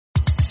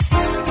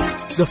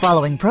The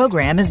following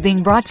program is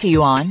being brought to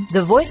you on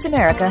the Voice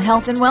America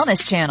Health and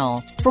Wellness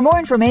Channel. For more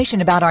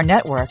information about our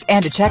network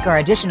and to check our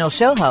additional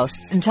show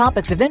hosts and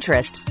topics of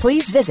interest,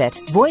 please visit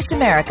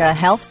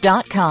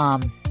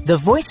voiceamericahealth.com. The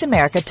Voice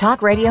America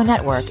Talk Radio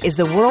Network is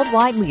the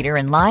worldwide leader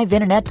in live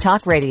Internet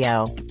talk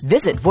radio.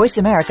 Visit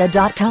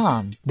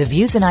voiceamerica.com. The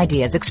views and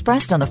ideas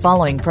expressed on the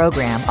following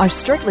program are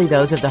strictly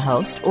those of the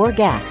host or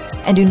guests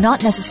and do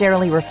not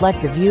necessarily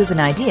reflect the views and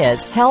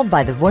ideas held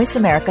by the Voice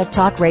America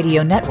Talk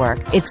Radio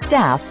Network, its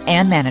staff,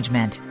 and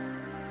management.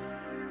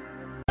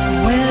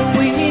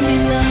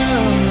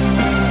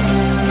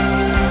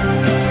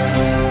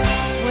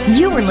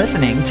 You are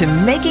listening to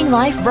Making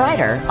Life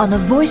Brighter on the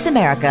Voice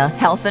America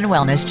Health and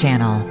Wellness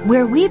Channel,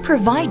 where we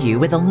provide you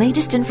with the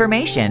latest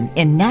information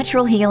in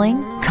natural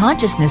healing,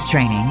 consciousness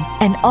training,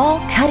 and all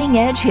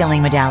cutting-edge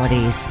healing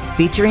modalities,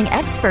 featuring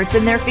experts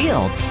in their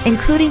field,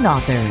 including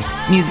authors,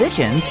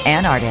 musicians,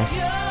 and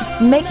artists.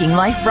 Making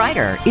Life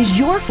Brighter is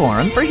your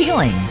forum for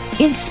healing,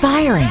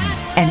 inspiring,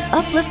 and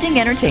uplifting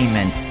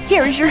entertainment.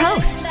 Here is your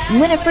host,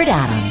 Winifred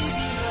Adams.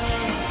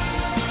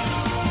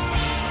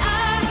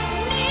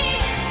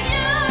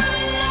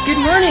 Good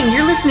morning.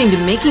 You're listening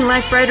to Making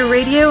Life Brighter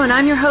Radio, and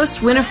I'm your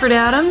host, Winifred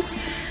Adams.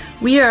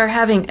 We are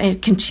having a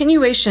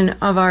continuation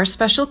of our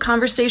special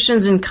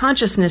Conversations in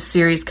Consciousness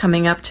series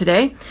coming up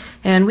today.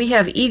 And we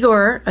have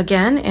Igor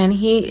again, and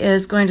he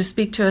is going to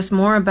speak to us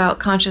more about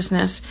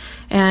consciousness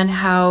and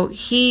how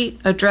he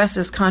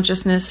addresses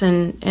consciousness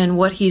and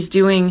what he's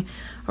doing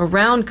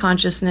around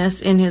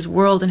consciousness in his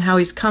world and how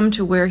he's come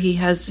to where he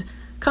has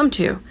come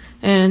to.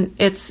 And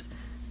it's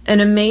an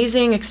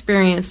amazing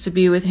experience to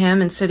be with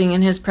him and sitting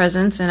in his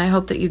presence, and I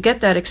hope that you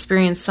get that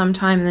experience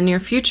sometime in the near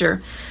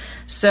future.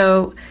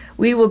 So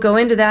we will go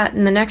into that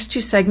in the next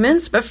two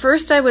segments, but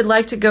first I would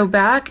like to go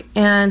back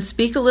and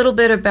speak a little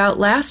bit about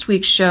last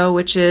week's show,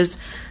 which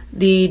is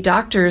the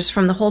doctors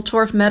from the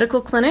Holtorf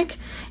Medical Clinic.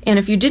 And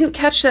if you didn't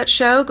catch that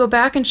show, go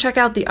back and check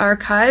out the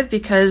archive,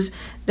 because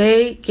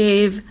they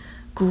gave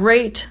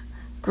great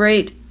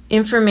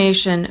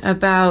information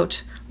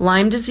about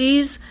Lyme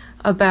disease,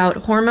 about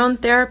hormone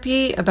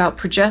therapy, about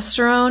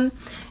progesterone.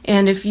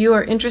 And if you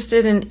are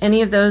interested in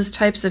any of those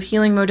types of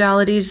healing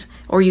modalities,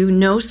 or you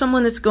know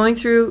someone that's going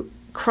through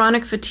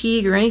chronic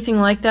fatigue or anything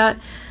like that,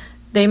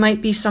 they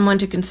might be someone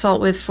to consult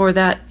with for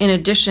that, in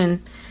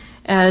addition,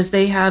 as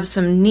they have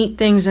some neat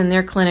things in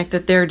their clinic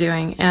that they're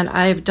doing. And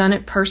I've done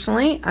it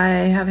personally. I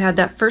have had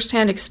that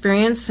firsthand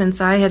experience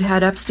since I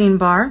had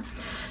Epstein-Barr,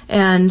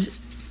 and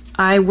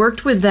I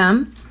worked with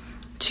them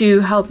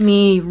to help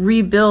me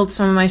rebuild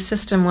some of my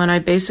system when I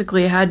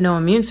basically had no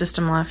immune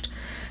system left.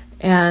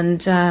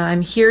 And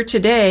I'm here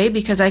today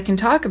because I can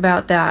talk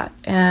about that.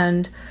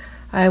 And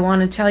I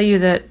want to tell you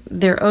that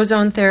their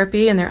ozone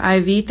therapy and their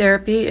IV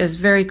therapy is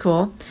very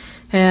cool.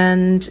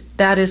 And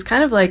that is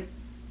kind of like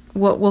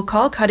what we'll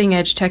call cutting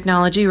edge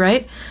technology,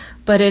 right?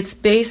 But it's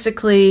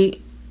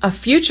basically a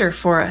future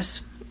for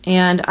us.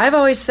 And I've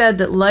always said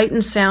that light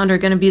and sound are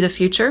going to be the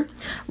future.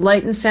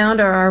 Light and sound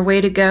are our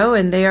way to go,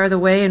 and they are the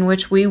way in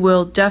which we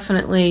will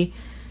definitely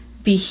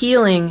be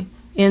healing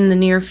in the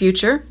near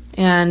future.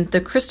 And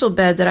the crystal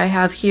bed that I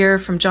have here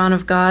from John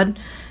of God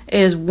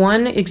is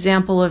one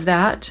example of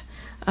that.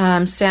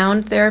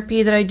 Sound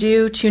therapy that I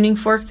do, tuning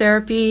fork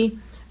therapy,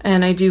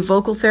 and I do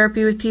vocal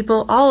therapy with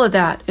people. All of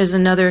that is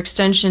another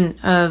extension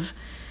of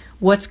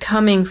what's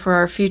coming for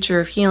our future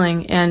of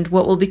healing and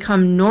what will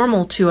become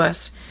normal to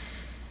us.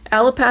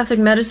 Allopathic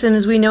medicine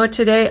as we know it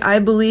today, I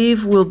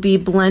believe, will be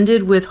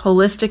blended with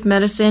holistic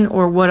medicine,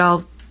 or what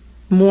I'll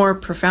more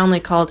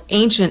profoundly call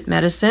ancient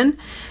medicine,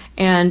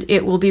 and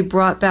it will be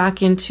brought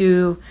back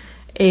into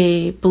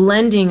a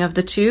blending of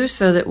the two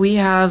so that we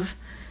have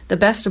the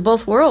best of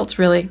both worlds,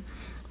 really.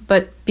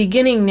 But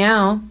beginning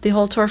now, the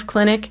Holtorf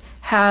Clinic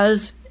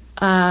has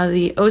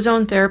the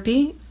ozone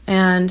therapy,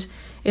 and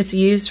it's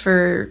used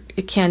for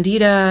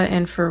candida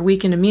and for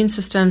weakened immune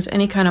systems,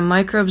 any kind of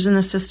microbes in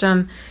the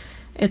system.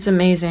 It's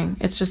amazing.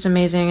 It's just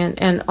amazing.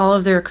 And all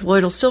of their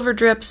colloidal silver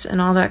drips and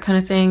all that kind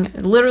of thing.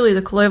 Literally,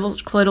 the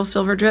colloidal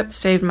silver drip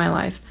saved my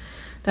life.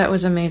 That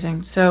was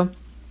amazing. So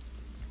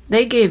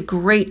they gave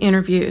great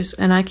interviews,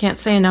 and I can't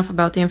say enough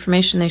about the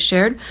information they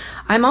shared.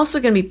 I'm also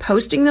going to be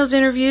posting those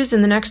interviews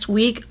in the next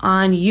week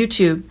on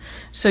YouTube.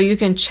 So you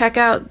can check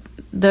out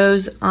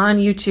those on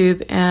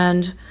YouTube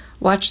and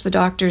watch the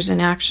doctors in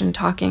action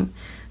talking.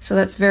 So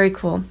that's very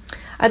cool.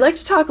 I'd like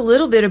to talk a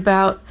little bit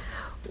about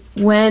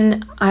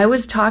when I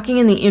was talking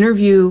in the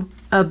interview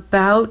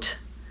about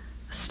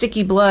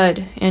sticky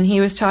blood, and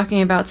he was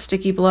talking about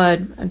sticky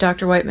blood.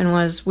 Dr. Whiteman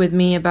was with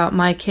me about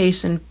my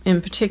case in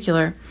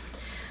particular.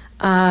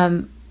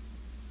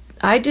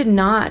 I did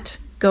not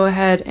go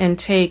ahead and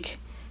take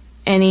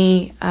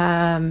any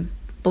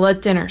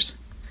blood thinners,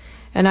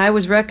 and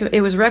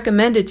it was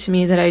recommended to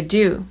me that I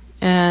do,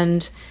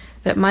 and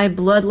that my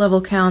blood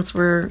level counts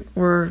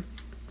were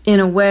in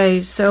a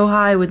way so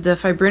high with the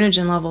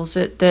fibrinogen levels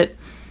that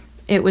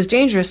it was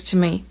dangerous to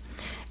me.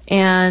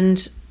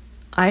 And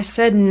I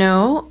said,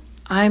 no,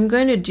 I'm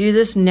going to do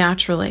this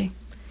naturally.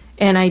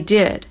 And I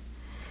did.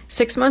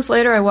 6 months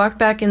later, I walked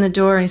back in the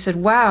door and he said,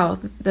 wow,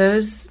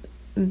 those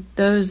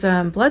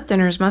blood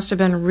thinners must have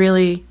been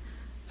really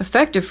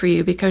effective for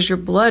you because your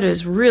blood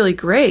is really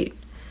great.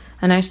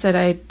 And I said,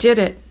 I did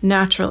it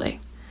naturally.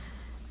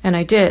 And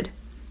I did.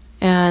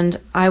 And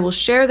I will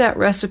share that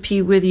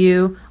recipe with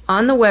you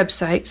on the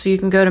website, so you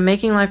can go to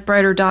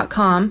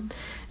makinglifebrighter.com,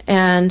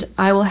 and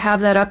I will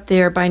have that up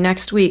there by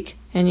next week.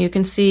 And you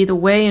can see the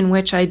way in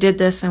which I did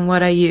this and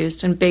what I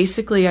used. And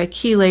basically, I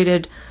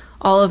chelated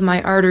all of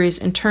my arteries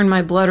and turned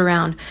my blood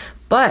around.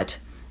 But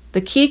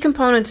the key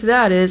component to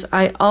that is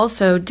I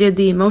also did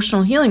the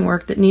emotional healing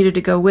work that needed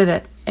to go with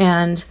it.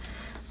 And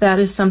that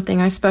is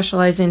something I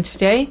specialize in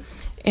today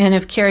and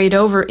have carried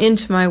over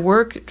into my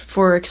work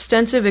for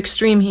extensive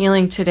extreme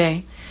healing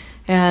today.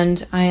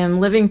 And I am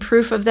living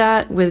proof of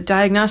that with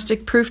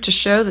diagnostic proof to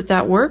show that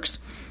that works.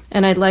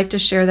 And I'd like to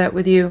share that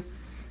with you.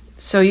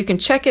 So you can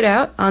check it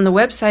out on the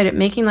website at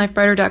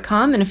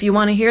makinglifebrighter.com. And if you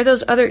want to hear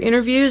those other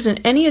interviews and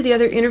any of the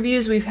other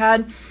interviews we've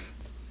had,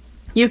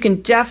 you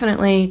can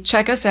definitely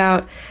check us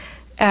out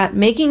at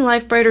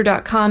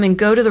makinglifebrighter.com and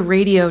go to the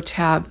radio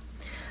tab.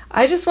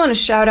 I just want to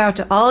shout out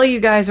to all of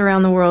you guys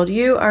around the world.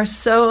 You are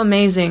so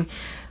amazing.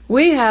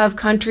 We have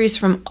countries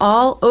from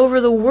all over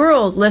the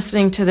world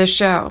listening to this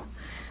show.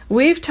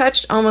 We've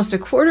touched almost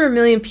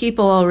 250,000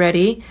 people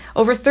already,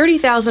 over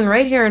 30,000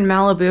 right here in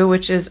Malibu,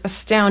 which is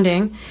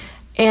astounding.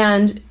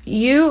 And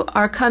you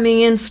are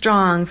coming in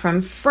strong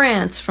from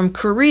France, from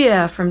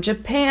Korea, from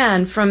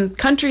Japan, from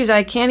countries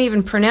I can't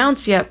even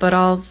pronounce yet, but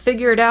I'll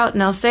figure it out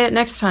and I'll say it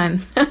next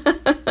time.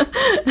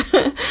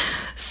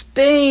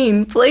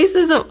 Spain,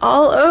 places of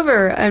all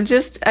over. I'm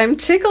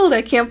tickled.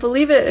 I can't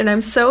believe it. And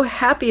I'm so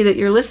happy that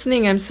you're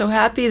listening. I'm so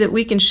happy that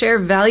we can share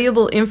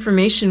valuable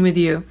information with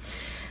you.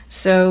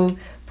 So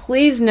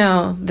please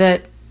know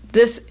that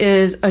this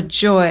is a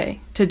joy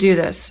to do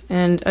this,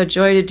 and a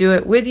joy to do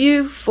it with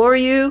you, for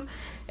you.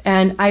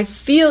 And I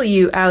feel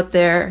you out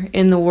there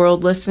in the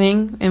world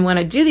listening. And when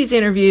I do these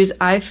interviews,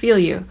 I feel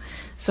you.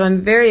 So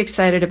I'm very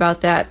excited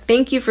about that.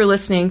 Thank you for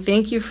listening.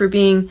 Thank you for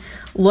being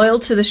loyal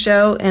to the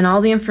show and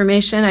all the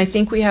information. I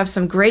think we have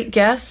some great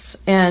guests,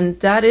 and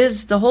that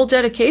is the whole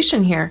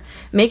dedication here.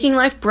 Making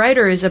Life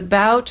Brighter is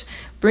about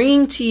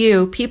bringing to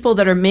you people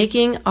that are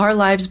making our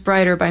lives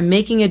brighter by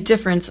making a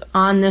difference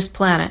on this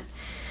planet.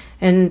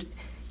 And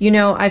you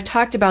know, I've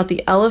talked about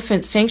the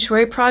Elephant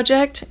Sanctuary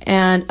Project,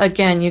 and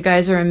again, you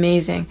guys are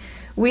amazing.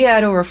 We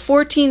had over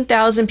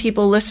 14,000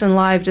 people listen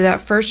live to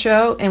that first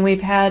show, and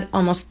we've had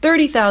almost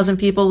 30,000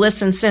 people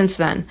listen since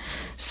then.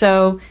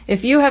 So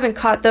if you haven't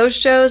caught those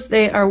shows,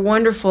 they are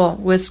wonderful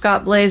with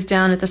Scott Blaze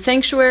down at the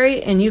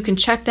Sanctuary, and you can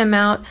check them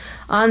out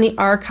on the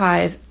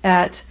archive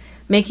at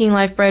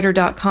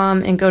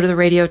makinglifebrighter.com and go to the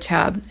radio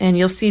tab, and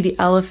you'll see the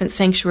Elephant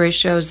Sanctuary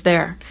shows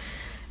there.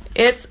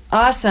 It's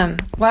awesome.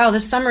 Wow,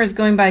 this summer is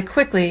going by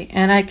quickly,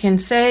 and I can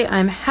say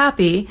I'm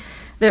happy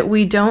that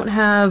we don't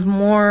have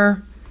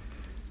more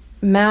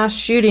mass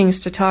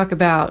shootings to talk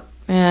about.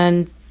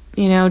 And,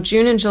 you know,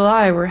 June and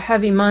July were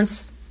heavy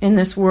months in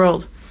this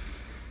world.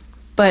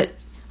 But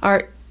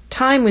our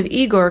time with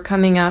Igor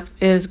coming up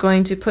is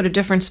going to put a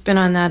different spin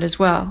on that as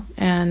well.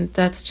 And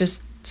that's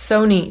just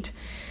so neat.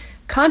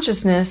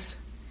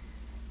 Consciousness,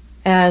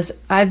 as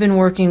I've been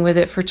working with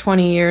it for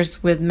 20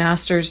 years with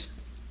masters,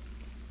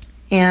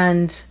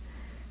 and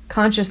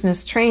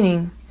consciousness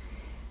training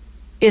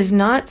is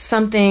not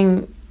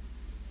something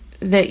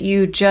that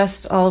you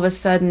just all of a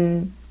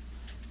sudden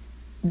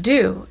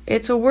do.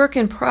 It's a work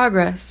in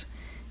progress.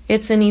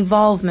 It's an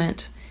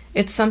evolvement.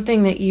 It's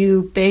something that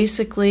you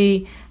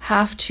basically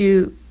have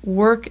to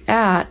work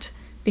at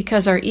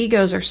because our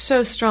egos are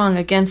so strong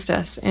against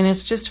us, and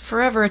it's just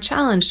forever a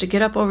challenge to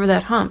get up over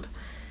that hump.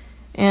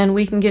 And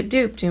we can get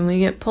duped, and we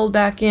get pulled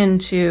back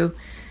into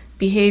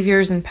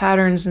behaviors and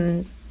patterns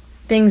and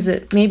things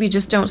that maybe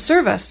just don't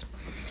serve us.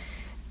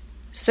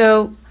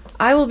 So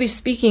I will be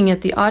speaking at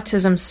the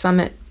Autism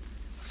Summit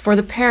for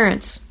the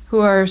parents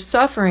who are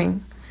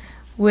suffering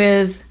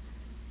with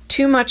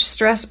too much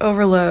stress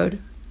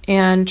overload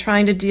and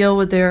trying to deal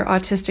with their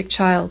autistic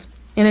child.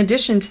 In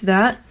addition to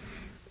that,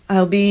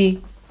 I'll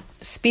be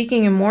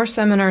speaking in more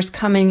seminars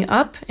coming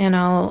up, and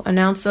I'll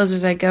announce those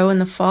as I go in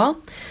the fall.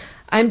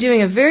 I'm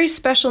doing a very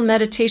special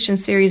meditation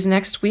series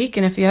next week,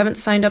 and if you haven't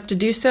signed up to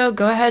do so,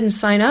 go ahead and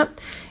sign up.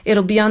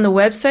 It'll be on the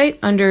website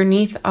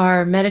underneath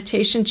our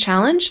meditation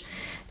challenge,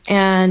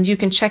 and you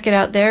can check it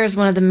out there as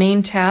one of the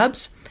main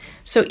tabs.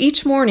 So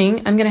each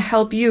morning, I'm going to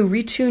help you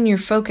retune your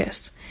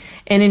focus.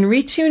 And in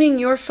retuning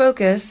your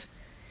focus,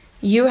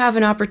 you have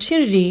an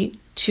opportunity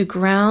to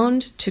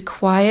ground, to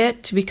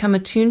quiet, to become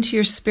attuned to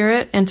your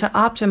spirit, and to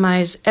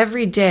optimize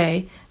every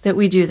day that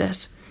we do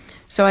this.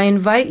 So I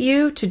invite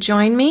you to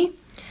join me.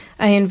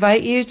 I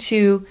invite you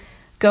to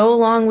go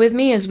along with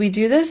me as we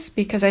do this,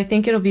 because I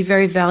think it'll be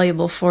very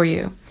valuable for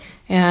you.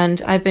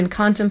 And I've been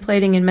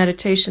contemplating in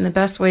meditation the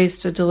best ways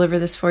to deliver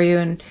this for you,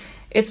 and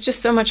it's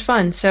just so much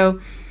fun.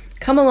 So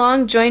come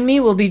along, join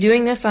me. We'll be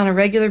doing this on a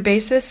regular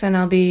basis, and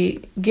I'll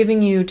be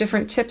giving you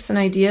different tips and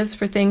ideas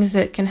for things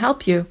that can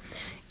help you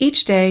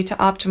each day to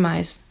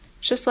optimize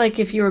just like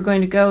if you were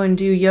going to go and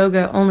do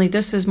yoga, only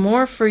this is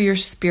more for your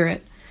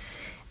spirit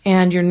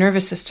and your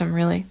nervous system,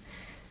 really.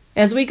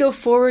 As we go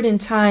forward in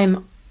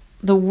time,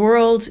 the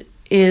world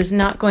is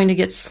not going to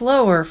get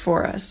slower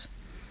for us.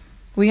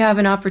 We have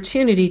an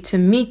opportunity to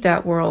meet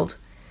that world,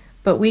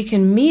 but we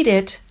can meet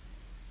it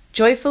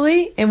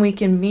joyfully and we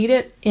can meet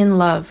it in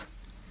love.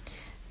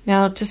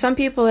 Now, to some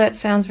people that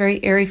sounds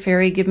very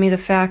airy-fairy, give me the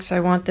facts, I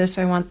want this,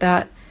 I want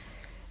that.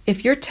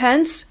 If you're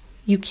tense,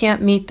 you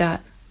can't meet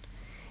that.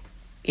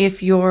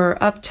 If you're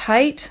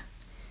uptight,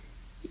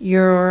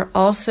 you're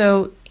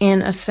also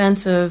in a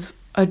sense of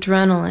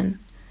adrenaline.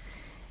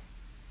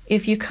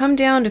 If you come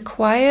down to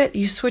quiet,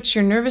 you switch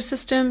your nervous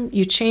system,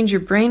 you change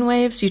your brain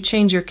waves, you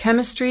change your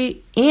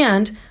chemistry,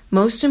 and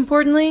most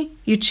importantly,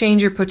 you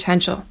change your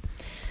potential.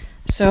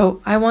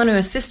 So I want to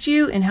assist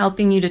you in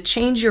helping you to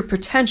change your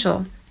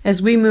potential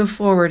as we move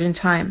forward in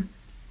time.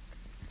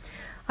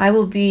 I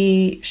will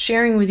be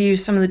sharing with you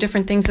some of the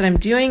different things that I'm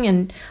doing,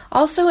 and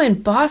also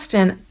in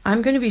Boston,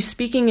 I'm going to be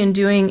speaking and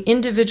doing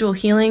individual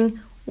healing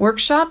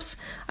workshops.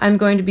 I'm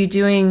going to be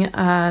doing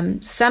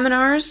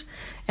seminars,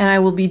 and I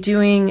will be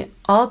doing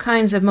all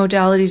kinds of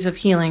modalities of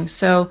healing.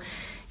 So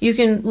you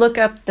can look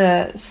up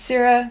the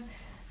Sira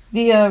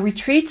Via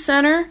Retreat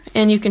Center,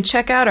 and you can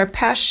check out our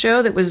past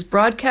show that was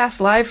broadcast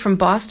live from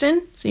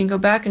Boston. So you can go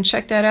back and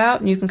check that out,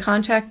 and you can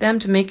contact them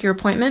to make your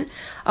appointment.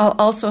 I'll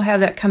also have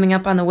that coming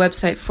up on the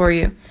website for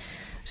you.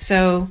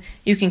 So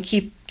you can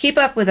keep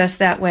up with us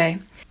that way.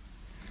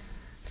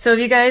 So if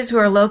you guys who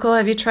are local,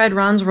 have you tried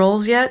Ron's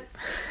Rolls yet?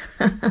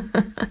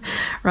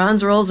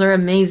 Ron's Rolls are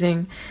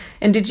amazing.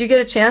 And did you get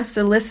a chance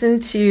to listen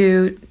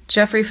to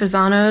Jeffrey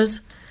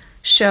Fasano's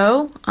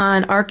show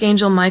on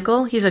Archangel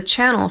Michael? He's a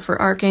channel for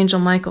Archangel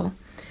Michael.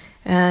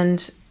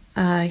 And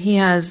he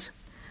has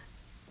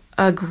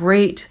a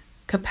great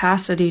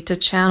capacity to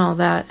channel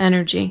that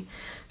energy.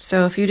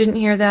 So if you didn't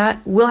hear that,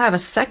 we'll have a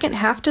second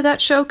half to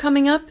that show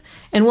coming up,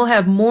 and we'll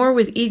have more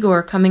with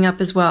Igor coming up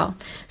as well.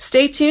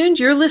 Stay tuned.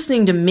 You're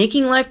listening to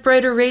Making Life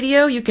Brighter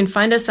Radio. You can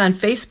find us on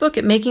Facebook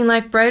at Making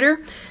Life Brighter.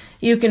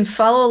 You can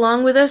follow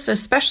along with us,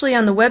 especially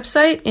on the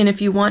website. And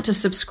if you want to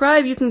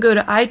subscribe, you can go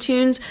to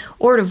iTunes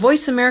or to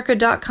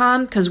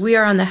voiceamerica.com, because we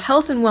are on the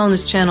Health and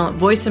Wellness channel at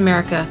Voice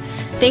America.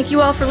 Thank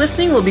you all for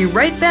listening. We'll be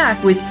right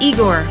back with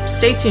Igor.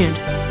 Stay tuned.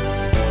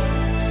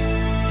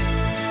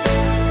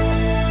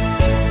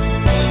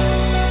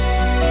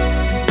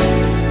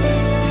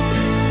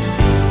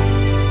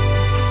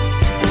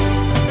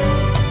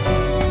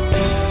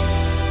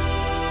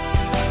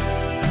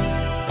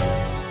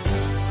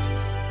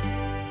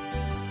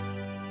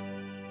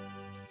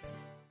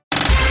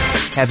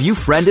 Have you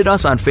friended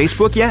us on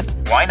Facebook yet?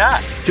 Why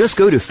not? Just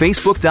go to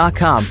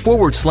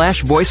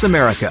facebook.com/Voice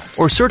America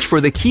or search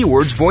for the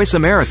keywords Voice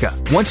America.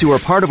 Once you are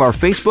part of our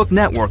Facebook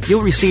network,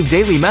 you'll receive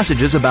daily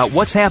messages about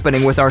what's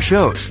happening with our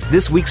shows,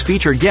 this week's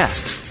featured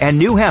guests, and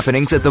new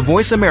happenings at the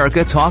Voice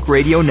America Talk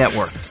Radio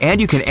Network. And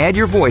you can add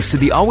your voice to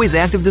the always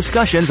active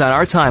discussions on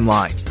our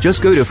timeline.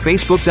 Just go to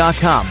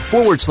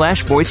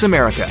facebook.com/Voice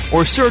America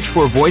or search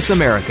for Voice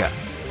America.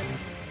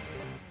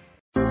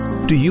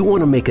 Do you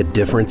want to make a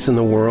difference in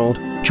the world?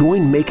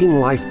 Join Making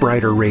Life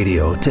Brighter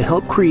Radio to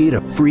help create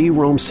a free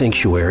roam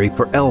sanctuary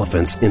for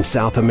elephants in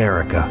South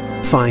America.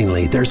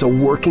 Finally, there's a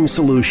working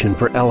solution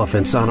for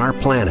elephants on our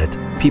planet.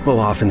 People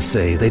often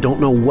say they don't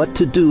know what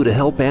to do to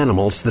help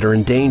animals that are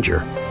in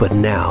danger. But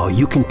now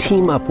you can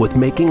team up with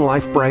Making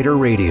Life Brighter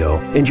Radio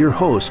and your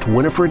host,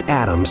 Winifred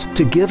Adams,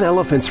 to give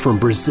elephants from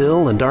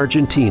Brazil and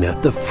Argentina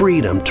the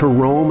freedom to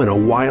roam in a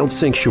wild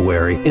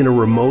sanctuary in a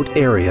remote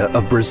area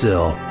of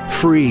Brazil.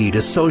 Free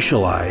to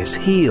socialize,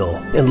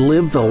 heal, and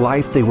live the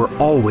life they were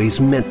always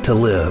meant to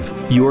live.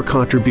 Your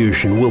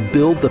contribution will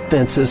build the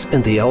fences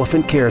and the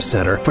Elephant Care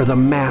Center for the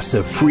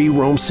massive free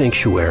roam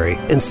sanctuary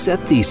and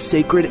set these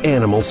sacred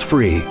animals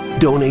free.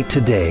 Donate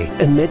today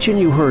and mention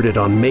you heard it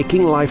on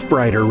Making Life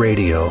Brighter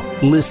Radio.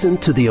 Listen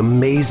to the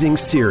amazing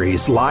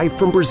series live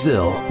from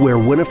Brazil, where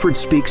Winifred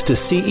speaks to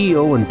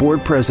CEO and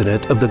board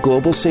president of the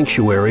Global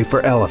Sanctuary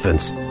for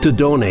Elephants. To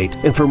donate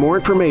and for more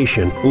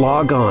information,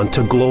 log on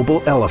to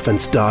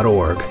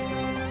globalelephants.org.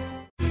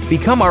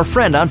 Become our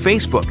friend on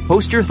Facebook.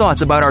 Post your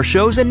thoughts about our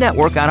shows and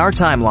network on our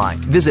timeline.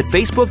 Visit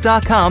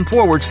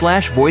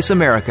facebook.com/Voice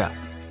America.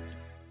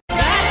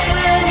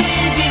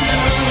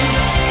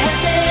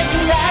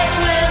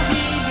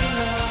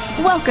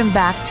 Welcome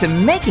back to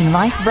Making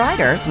Life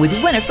Brighter with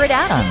Winifred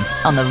Adams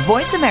on the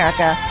Voice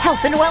America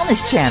Health and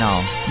Wellness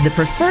Channel, the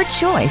preferred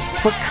choice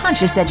for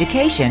conscious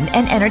education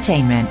and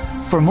entertainment.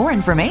 For more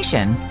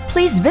information,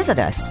 please visit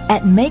us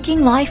at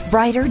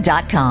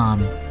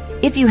makinglifebrighter.com.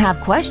 If you have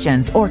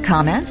questions or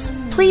comments,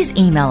 please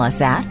email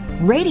us at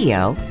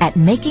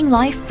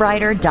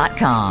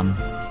radio@makinglifebrighter.com.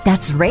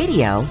 That's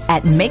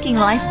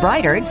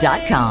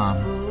radio@makinglifebrighter.com.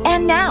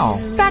 And now,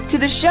 back to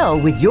the show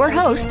with your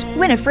host,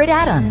 Winifred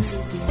Adams.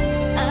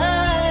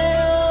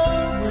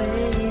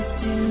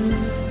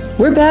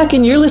 We're back,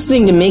 and you're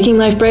listening to Making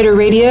Life Brighter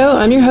Radio.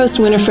 I'm your host,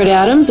 Winifred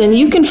Adams, and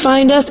you can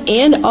find us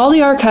and all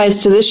the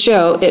archives to this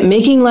show at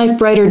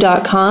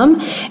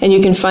makinglifebrighter.com, and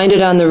you can find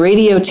it on the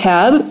radio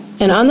tab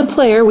And on the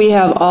player, we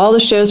have all the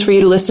shows for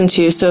you to listen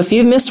to. So if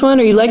you've missed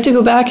one or you'd like to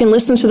go back and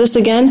listen to this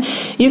again,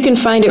 you can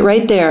find it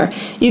right there.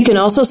 You can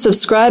also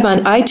subscribe on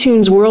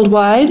iTunes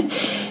worldwide,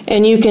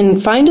 and you can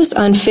find us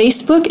on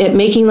Facebook at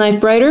Making Life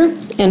Brighter,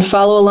 and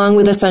follow along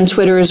with us on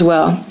Twitter as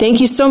well.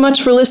 Thank you so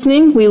much for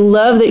listening. We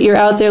love that you're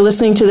out there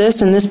listening to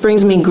this, and this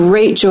brings me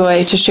great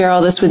joy to share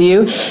all this with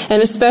you,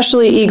 and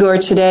especially Igor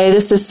today.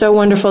 This is so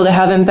wonderful to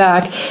have him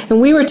back.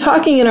 And we were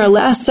talking in our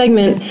last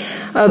segment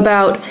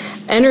about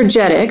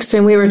energetics,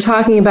 and we were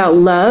talking about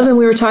love, and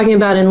we were talking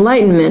about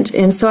enlightenment.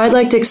 And so I'd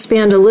like to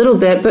expand a little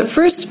bit. But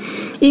first,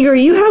 Igor,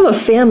 you have a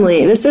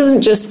family. This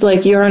isn't just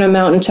like you're on a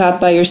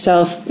mountaintop by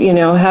yourself,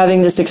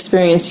 having this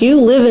experience.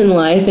 You live in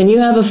life, and you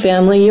have a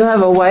family. You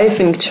have a wife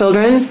and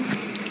children.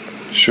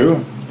 Sure.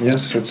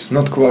 Yes, it's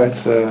not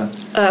quite a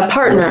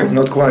partner.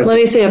 Not quite. Let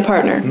me say a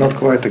partner. Not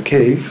quite a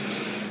cave.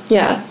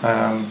 Yeah.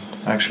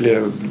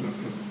 Actually,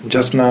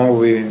 just now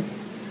we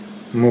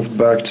moved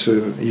back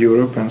to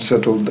Europe and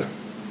settled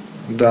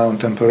down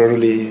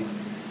temporarily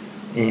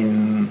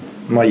in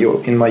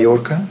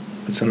Mallorca.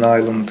 It's an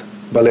island,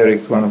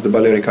 Balearic, one of the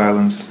Balearic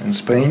Islands in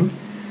Spain,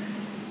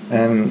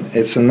 and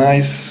it's a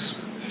nice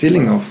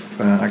feeling of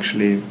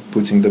actually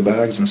putting the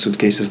bags and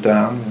suitcases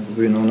down. We've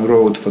been on the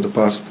road for the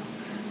past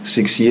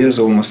 6 years,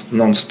 almost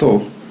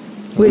non-stop.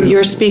 With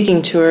your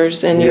speaking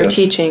tours and your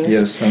teachings.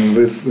 Yes, and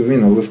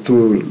with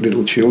two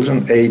little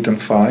children, 8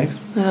 and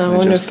 5. Oh,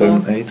 wonderful. Just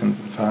turned 8 and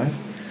 5.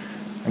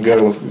 A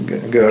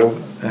girl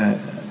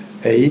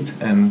 8,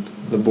 and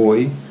the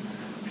boy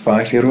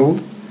 5-year-old,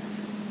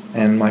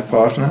 and my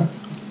partner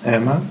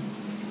Emma.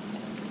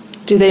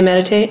 Do they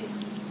meditate?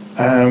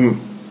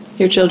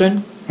 Your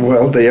children?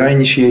 Well, they are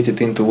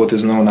initiated into what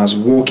is known as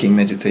walking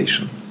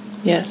meditation.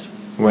 Yes.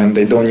 When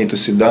they don't need to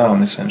sit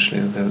down, essentially.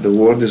 The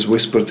word is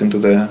whispered into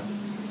their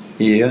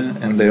ear,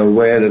 and they are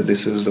aware that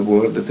this is the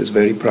word that is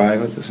very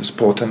private, this is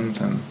potent,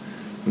 and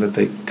that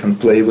they can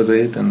play with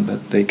it, and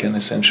that they can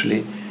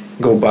essentially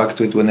go back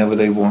to it whenever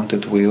they want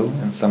at will.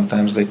 And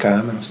sometimes they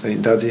come and say,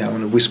 "Daddy, I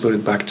want to whisper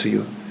it back to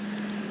you,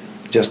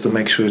 just to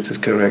make sure it is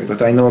correct."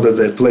 But I know that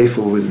they're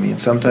playful with me, and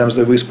sometimes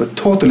they whisper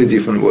totally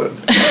different words.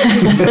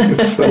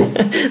 So,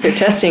 they're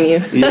testing you.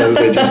 Yeah,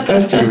 they're just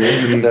testing me.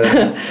 And,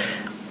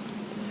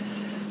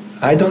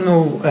 I don't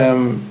know,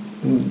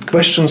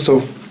 questions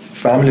of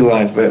family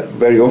life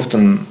very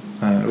often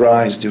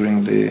rise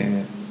during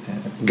the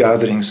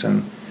gatherings,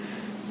 and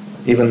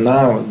even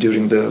now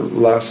during the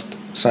last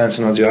Science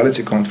and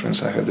Audiality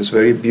conference, I had this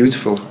very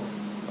beautiful,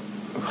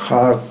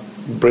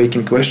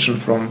 heart-breaking question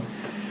from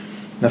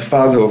a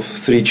father of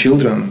 3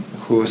 children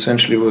who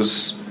essentially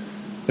was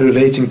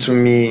relating to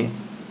me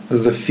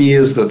the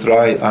fears that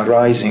are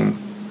rising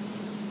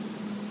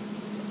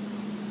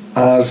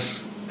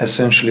as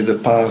essentially the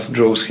path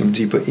draws him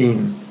deeper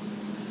in.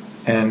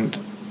 And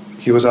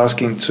he was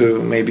asking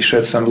to maybe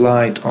shed some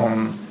light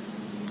on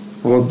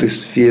what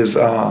these fears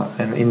are,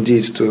 and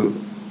indeed to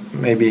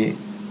maybe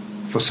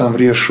for some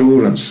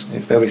reassurance,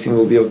 if everything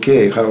will be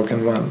okay, how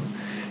can one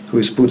who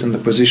is put in the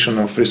position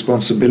of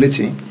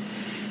responsibility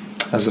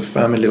as a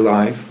family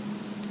life,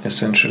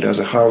 essentially as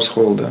a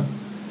householder,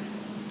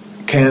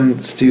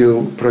 can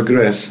still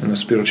progress in a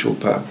spiritual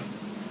path.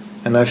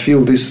 And I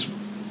feel this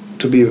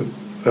to be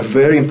a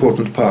very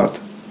important part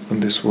in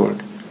this work,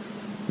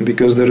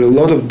 because there are a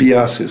lot of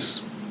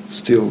biases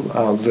still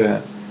out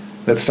there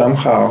that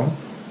somehow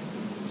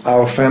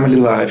our family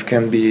life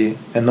can be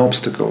an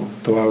obstacle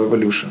to our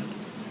evolution.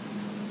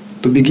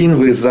 To begin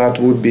with, that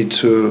would be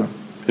to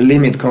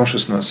limit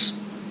consciousness,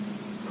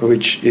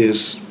 which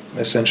is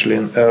essentially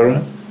an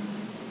error,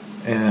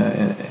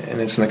 and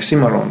it's an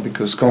oxymoron,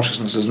 because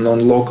consciousness is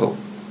non-local,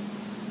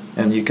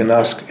 and you can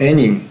ask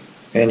any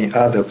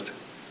adept,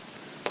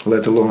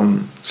 let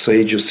alone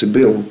sage or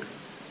sibyl,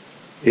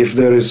 if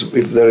there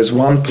is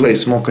one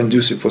place more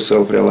conducive for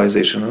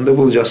self-realization, and they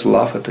will just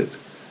laugh at it.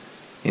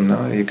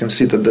 You can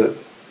sit at the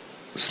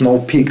snow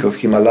peak of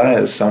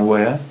Himalayas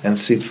somewhere and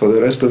sit for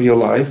the rest of your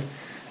life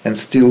and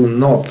still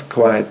not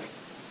quite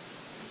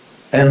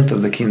enter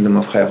the kingdom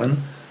of heaven,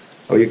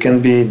 or you can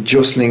be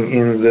jostling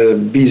in the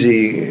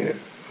busy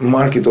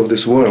market of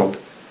this world,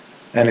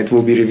 and it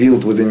will be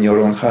revealed within your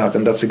own heart.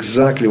 And that's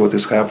exactly what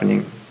is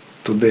happening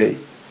today.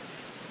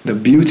 The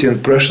beauty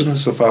and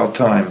preciousness of our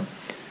time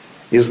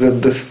is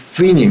that the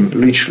thinning,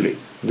 literally,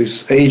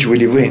 this age we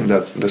live in,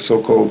 that the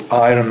so-called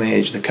Iron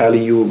Age, the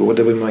Kali Yuga,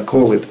 whatever we might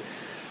call it,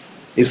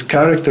 is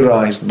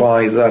characterized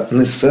by that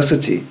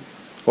necessity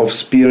of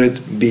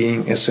spirit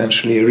being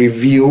essentially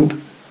revealed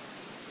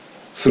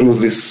through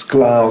this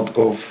cloud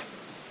of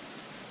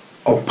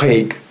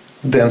opaque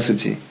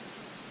density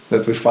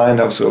that we find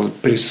ourselves,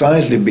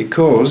 precisely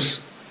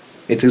because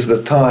it is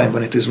the time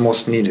when it is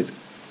most needed.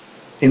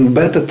 In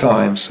better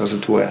times, as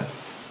it were,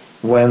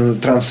 when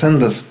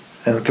transcendence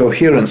and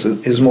coherence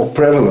is more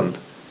prevalent,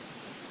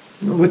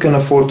 we can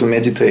afford to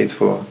meditate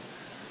for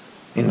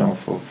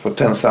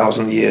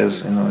 10,000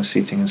 years,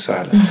 sitting in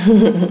silence.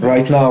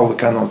 Right now, we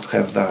cannot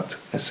have that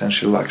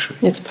essential luxury.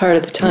 It's part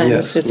of the times.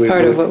 Yes, it's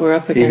part of what we're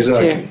up against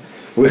exactly. here.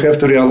 We have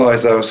to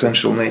realize our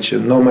essential nature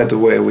no matter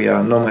where we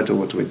are, no matter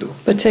what we do.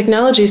 But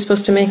technology is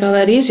supposed to make all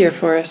that easier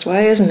for us.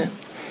 Why isn't it?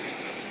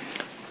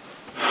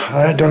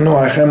 I don't know.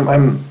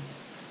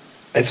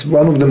 It's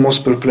one of the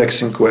most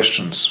perplexing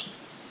questions.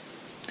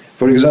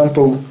 For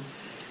example,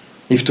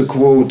 if to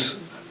quote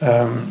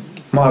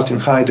Martin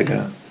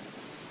Heidegger,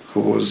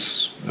 who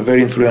was a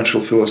very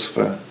influential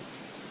philosopher,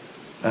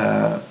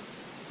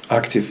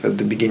 active at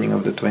the beginning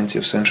of the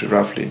 20th century,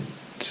 roughly,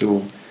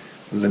 till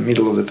the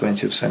middle of the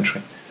 20th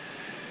century,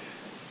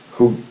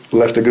 who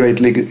left a great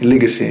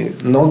legacy,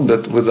 not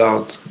that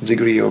without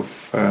degree of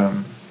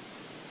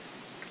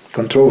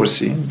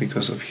controversy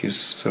because of his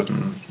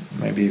certain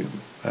maybe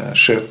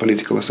shared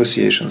political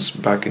associations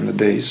back in the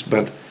days,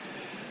 but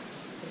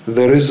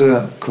there is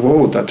a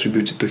quote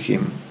attributed to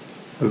him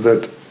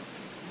that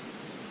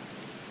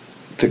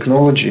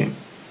technology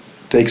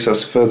takes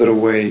us further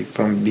away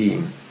from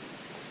being.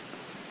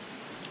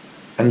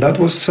 And that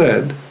was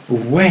said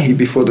way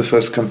before the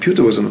first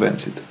computer was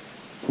invented,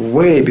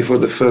 way before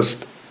the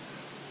first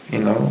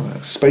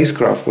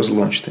spacecraft was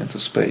launched into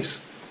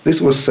space.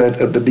 This was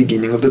said at the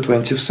beginning of the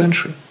 20th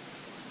century.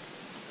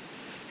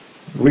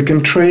 We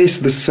can trace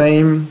the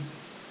same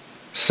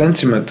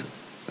sentiment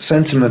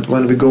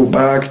when we go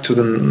back to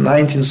the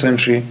 19th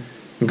century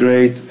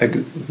great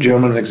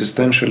German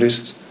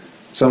existentialists,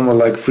 someone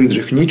like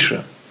Friedrich Nietzsche,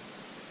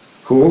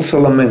 who also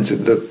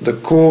lamented that the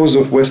cause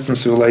of Western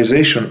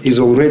civilization is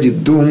already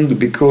doomed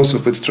because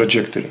of its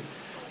trajectory,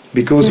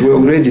 because we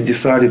already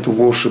decided to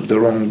worship the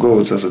wrong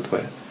gods, as it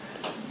were.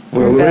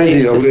 We already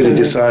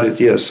decided,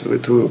 yes,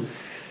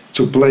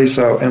 to place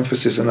our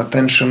emphasis and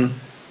attention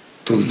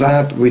to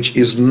that which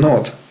is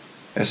not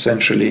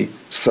essentially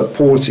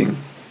supporting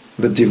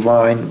the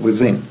divine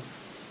within.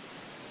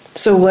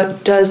 So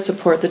what does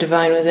support the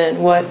divine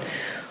within? What,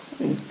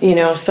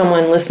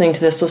 someone listening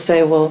to this will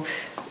say, well,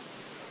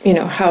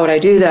 how would I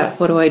do that?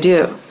 What do I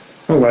do?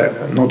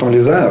 Well, not only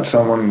that,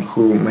 someone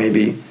who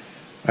maybe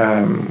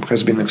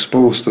has been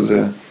exposed to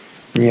the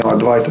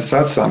Neo-Advaita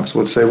satsangs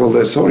would say, well,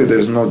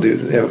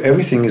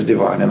 everything is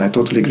divine, and I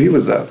totally agree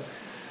with that.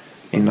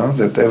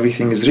 That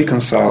everything is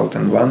reconciled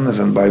in oneness,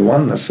 and by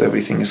oneness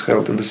everything is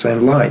held in the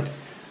same light.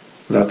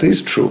 That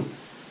is true.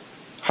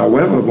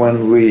 However,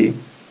 when we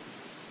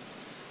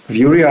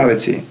view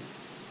reality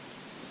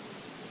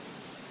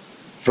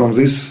from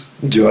this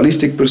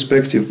dualistic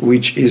perspective,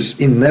 which is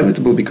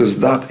inevitable because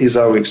that is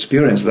our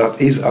experience,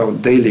 that is our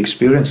daily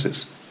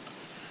experiences,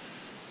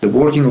 the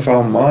working of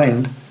our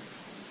mind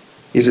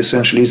is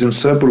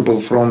inseparable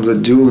from the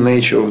dual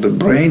nature of the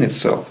brain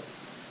itself.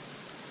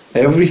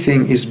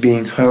 Everything is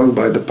being held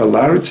by the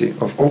polarity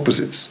of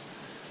opposites.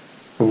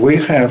 We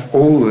have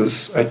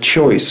always a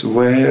choice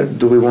where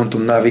do we want to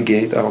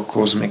navigate our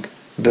cosmic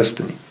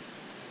destiny.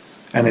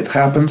 And it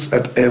happens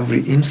at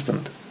every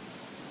instant.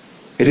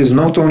 It is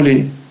not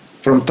only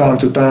from time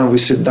to time we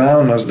sit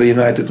down as the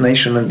United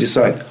Nations and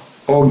decide,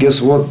 oh,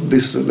 guess what,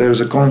 there's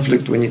a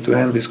conflict, we need to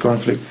end this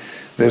conflict,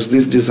 there's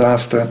this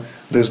disaster,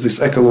 there's this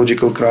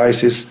ecological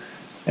crisis,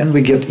 and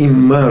we get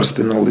immersed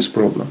in all these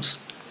problems.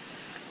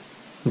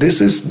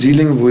 This is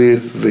dealing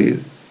with the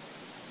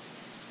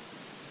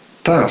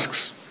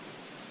tasks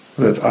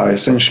that are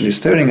essentially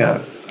staring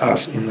at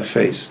us in the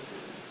face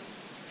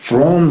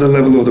from the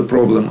level of the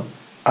problem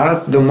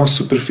at the most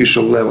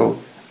superficial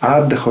level,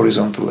 at the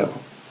horizontal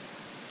level.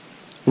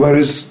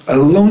 Whereas a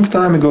long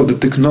time ago the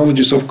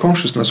technologies of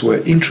consciousness were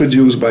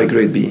introduced by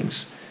great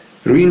beings,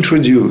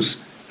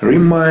 reintroduced,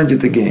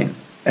 reminded again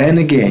and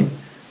again,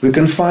 we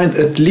can find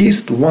at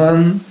least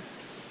one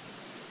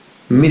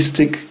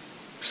mystic,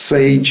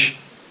 sage,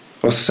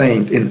 or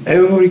saint in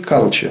every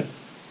culture,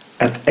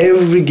 at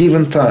every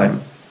given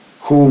time,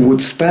 who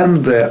would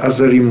stand there as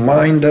a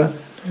reminder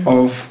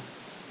of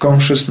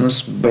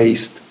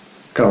consciousness-based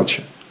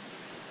culture.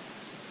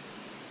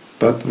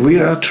 But we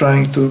are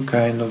trying to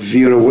kind of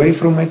veer away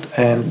from it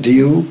and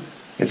deal.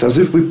 It's as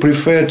if we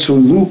prefer to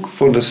look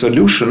for the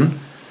solution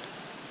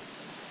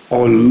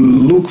or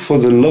look for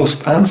the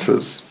lost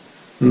answers,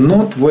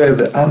 not where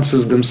the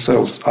answers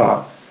themselves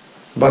are,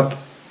 but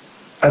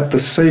at the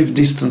safe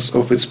distance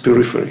of its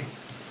periphery.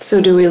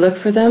 So do we look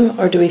for them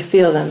or do we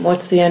feel them?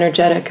 What's the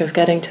energetic of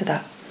getting to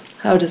that?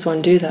 How does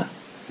one do that?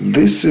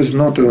 This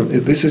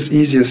is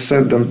easier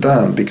said than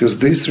done, because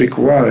this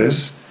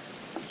requires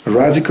a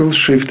radical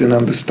shift in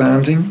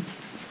understanding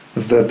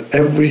that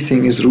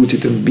everything is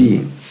rooted in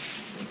being.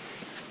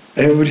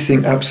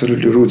 Everything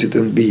absolutely rooted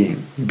in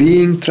being.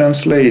 Being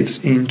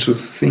translates into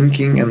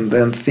thinking, and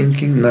then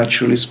thinking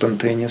naturally,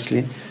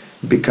 spontaneously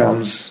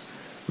becomes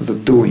the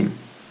doing.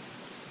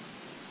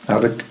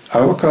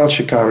 Our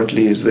culture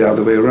currently is the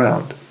other way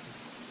around.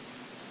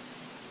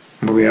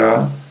 We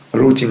are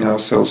rooting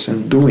ourselves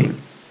in doing.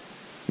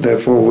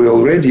 Therefore, we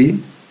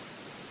already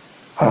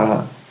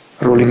are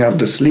rolling up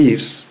the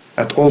sleeves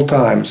at all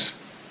times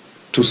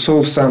to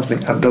solve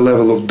something at the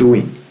level of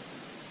doing.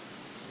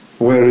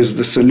 Whereas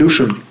the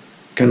solution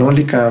can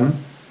only come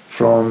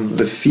from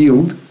the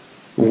field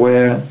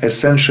where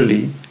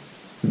essentially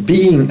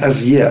being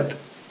as yet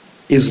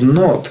is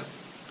not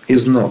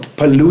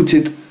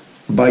polluted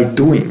by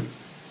doing.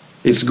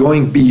 It's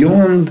going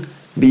beyond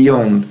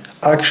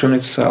action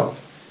itself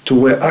to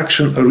where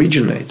action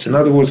originates. In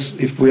other words,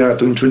 if we are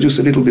to introduce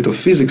a little bit of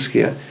physics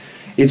here,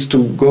 it's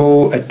to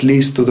go at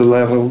least to the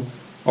level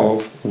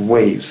of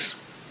waves,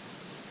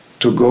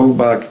 to go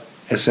back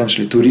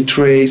essentially, to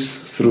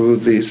retrace through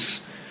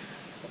this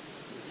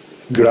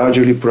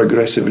gradually,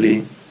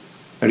 progressively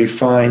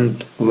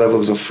refined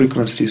levels of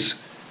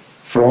frequencies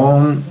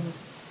from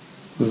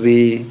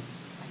the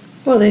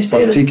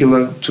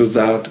particular to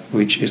that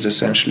which is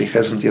essentially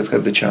hasn't yet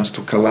had the chance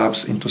to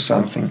collapse into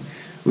something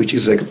which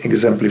is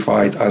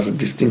exemplified as a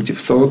distinctive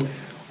thought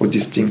or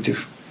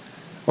distinctive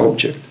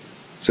object.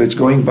 So it's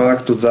going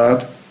back to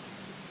that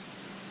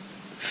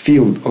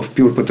field of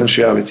pure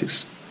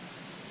potentialities.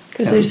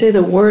 Because they say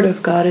the Word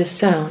of God is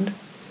sound.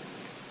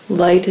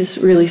 Light is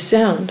really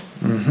sound.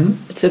 Mm-hmm.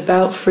 It's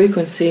about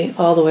frequency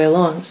all the way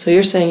along. So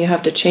you're saying you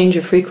have to change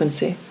your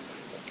frequency.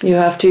 You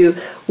have to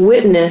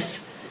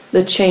witness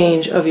the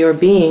change of your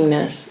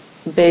beingness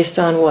based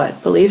on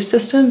what? Belief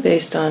system?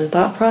 Based on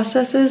thought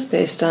processes?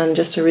 Based on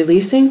just a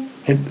releasing?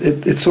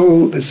 It's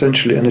all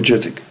essentially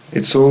energetic.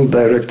 It's all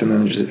direct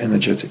and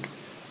energetic.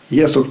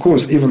 Yes, of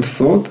course, even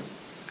thought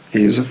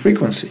is a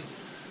frequency.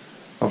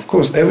 Of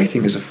course,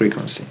 everything is a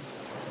frequency.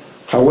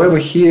 However,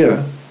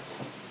 here,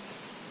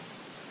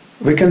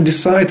 we can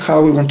decide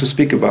how we want to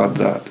speak about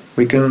that.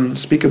 We can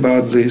speak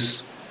about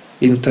this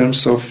in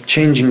terms of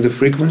changing the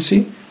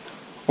frequency,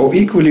 or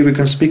equally we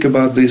can speak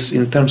about this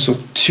in terms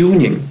of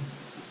tuning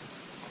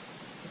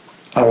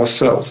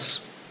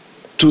ourselves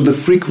to the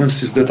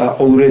frequencies that are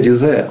already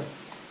there.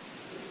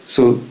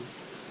 So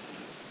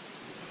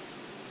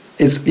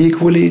it's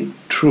equally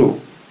true.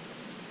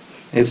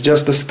 It's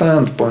just a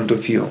standpoint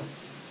of view.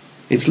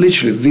 It's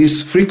literally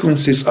these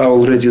frequencies are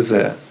already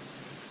there.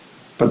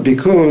 But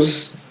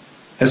because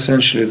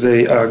essentially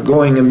they are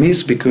going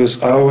amiss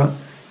because our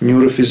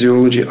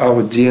neurophysiology,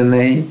 our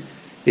DNA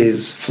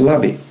is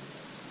flabby.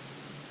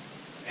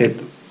 It,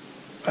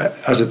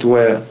 as it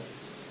were,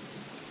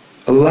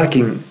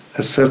 lacking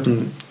a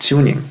certain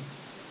tuning.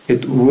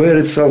 It wear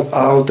itself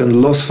out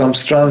and lost some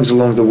strands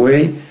along the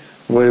way,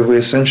 where we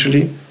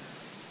essentially,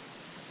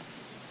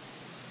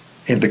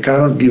 in the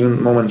current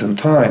given moment in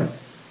time,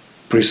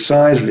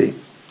 precisely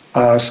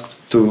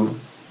asked to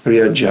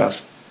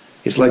readjust.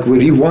 It's like we're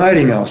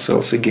rewiring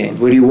ourselves again.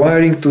 We're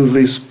rewiring to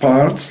these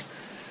parts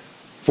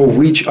for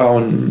which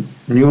our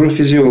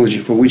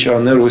neurophysiology, for which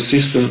our nervous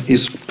system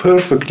is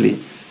perfectly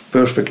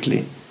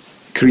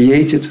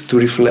created to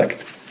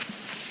reflect.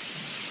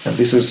 And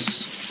this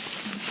is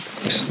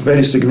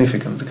very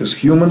significant because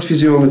human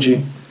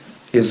physiology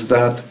is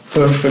that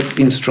perfect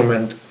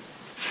instrument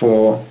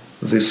for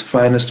these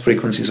finest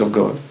frequencies of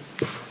God.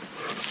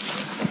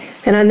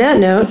 And on that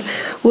note,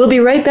 we'll be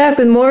right back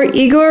with more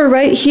Igor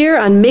right here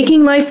on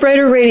Making Life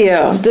Brighter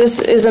Radio.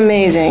 This is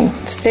amazing.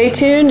 Stay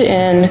tuned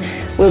and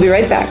we'll be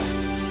right back.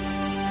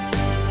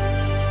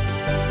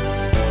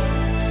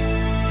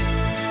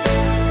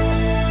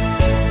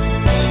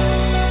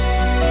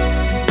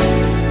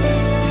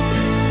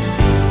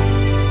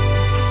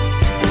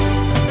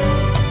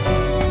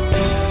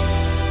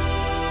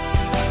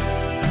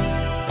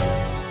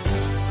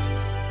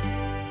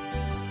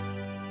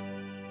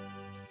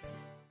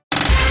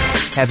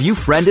 Have you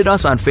friended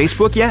us on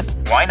Facebook yet?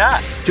 Why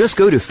not? Just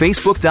go to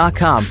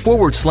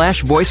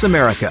facebook.com/Voice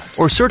America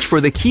or search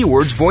for the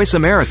keywords Voice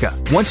America.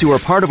 Once you are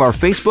part of our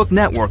Facebook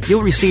network,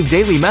 you'll receive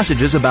daily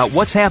messages about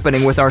what's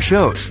happening with our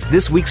shows,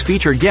 this week's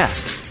featured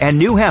guests, and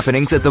new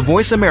happenings at the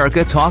Voice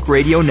America Talk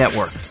Radio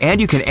Network. And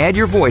you can add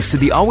your voice to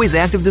the always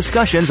active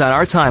discussions on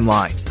our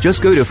timeline.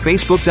 Just go to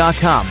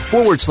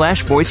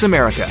facebook.com/Voice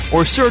America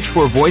or search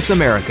for Voice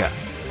America.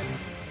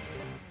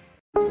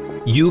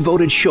 You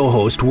voted show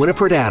host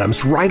Winifred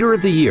Adams Writer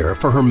of the Year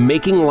for her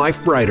Making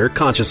Life Brighter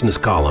consciousness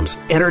columns,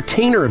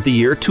 Entertainer of the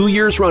Year 2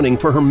 years running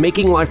for her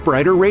Making Life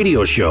Brighter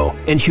radio show,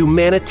 and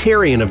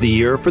Humanitarian of the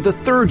Year for the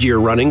 3rd year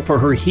running for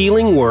her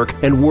healing work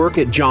and work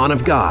at John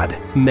of God.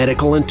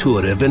 Medical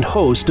intuitive and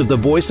host of the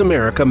Voice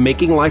America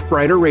Making Life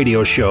Brighter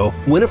radio show,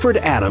 Winifred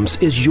Adams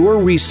is your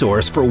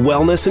resource for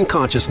wellness and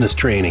consciousness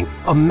training.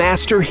 A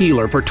master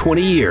healer for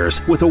 20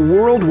 years with a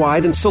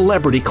worldwide and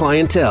celebrity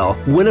clientele,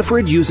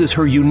 Winifred uses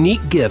her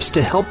unique gifts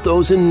to help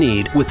those in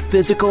need with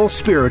physical,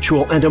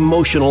 spiritual, and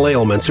emotional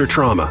ailments or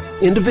trauma.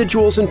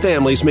 Individuals and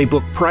families may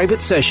book private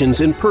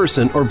sessions in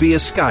person or via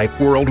Skype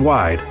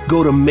worldwide.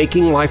 Go to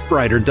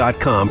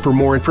makinglifebrighter.com for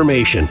more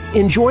information.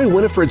 Enjoy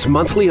Winifred's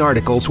monthly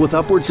articles with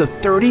upwards of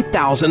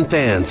 30,000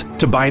 fans.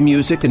 To buy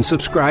music and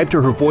subscribe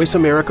to her Voice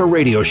America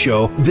radio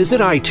show, visit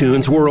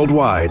iTunes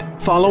worldwide.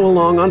 Follow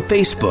along on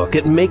Facebook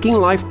at Making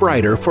Life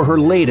Brighter for her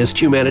latest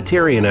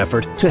humanitarian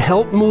effort to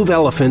help move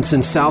elephants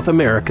in South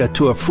America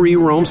to a free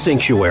roam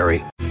sanctuary.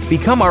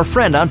 Become our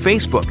friend on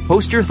Facebook.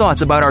 Post your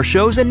thoughts about our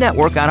shows and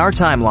network on our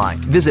timeline.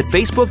 Visit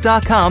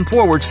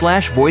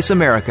facebook.com/Voice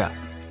America.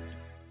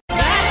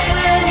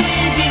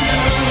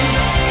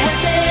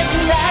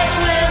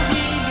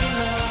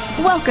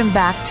 Welcome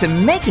back to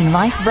Making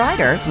Life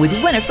Brighter with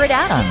Winifred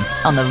Adams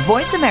on the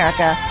Voice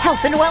America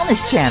Health and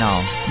Wellness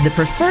Channel, the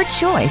preferred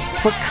choice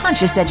for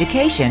conscious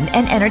education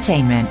and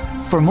entertainment.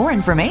 For more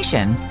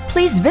information,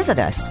 please visit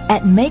us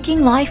at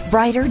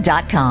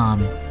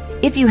makinglifebrighter.com.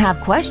 If you have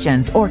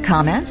questions or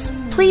comments,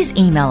 please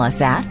email us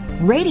at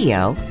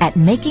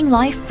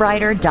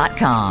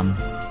radio@makinglifebrighter.com.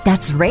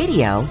 That's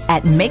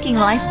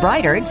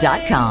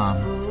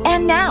radio@makinglifebrighter.com.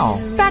 And now,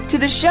 back to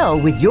the show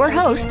with your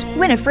host,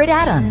 Winifred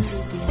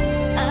Adams.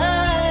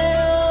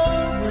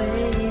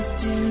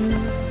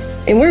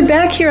 And we're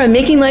back here on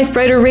Making Life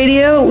Brighter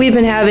Radio. We've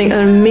been having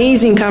an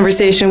amazing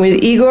conversation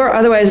with Igor,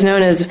 otherwise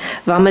known as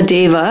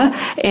Vamadeva.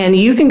 And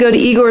you can go to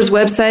Igor's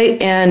website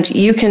and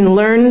you can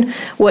learn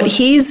what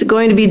he's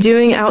going to be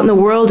doing out in the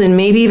world and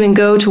maybe even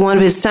go to one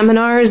of his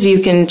seminars. You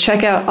can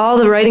check out all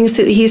the writings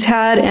that he's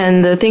had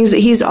and the things that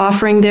he's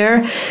offering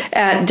there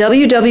at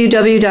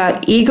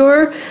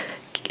www.Igor,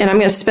 and I'm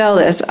going to spell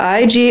this,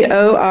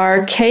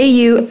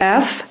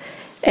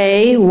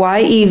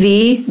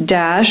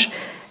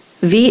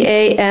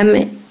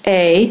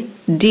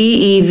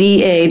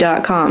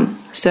 IGORKUFAYEV-VAMADEVA.com.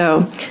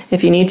 So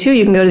if you need to,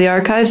 you can go to the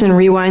archives and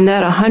rewind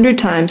that 100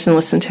 times and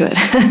listen to it.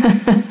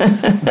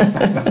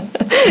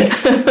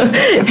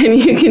 And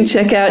you can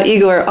check out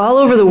Igor all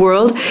over the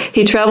world.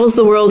 He travels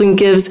the world and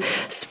gives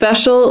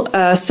special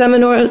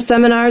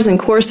seminars and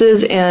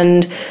courses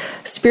and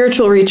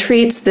spiritual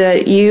retreats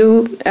that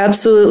you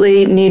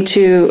absolutely need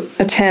to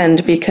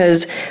attend,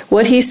 because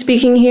what he's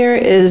speaking here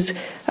is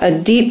a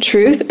deep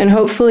truth, and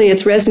hopefully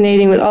it's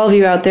resonating with all of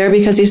you out there,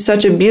 because he's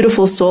such a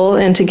beautiful soul,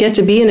 and to get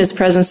to be in his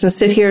presence and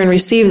sit here and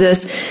receive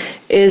this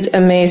is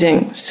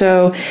amazing.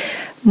 So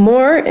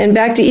more, and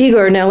back to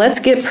Igor. Now let's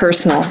get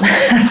personal.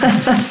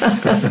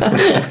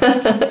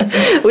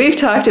 We've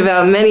talked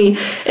about many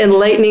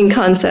enlightening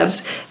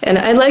concepts, and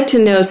I'd like to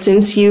know,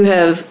 since you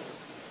have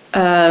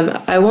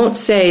I won't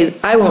say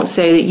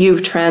that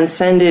you've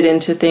transcended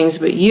into things,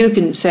 but you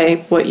can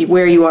say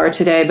where you are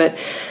today. But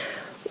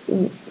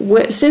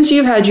since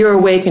you've had your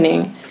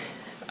awakening,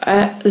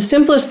 the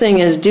simplest thing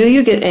is, do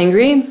you get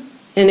angry?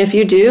 And if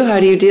you do, how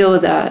do you deal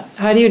with that?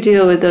 How do you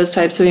deal with those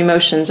types of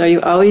emotions? Are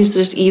you always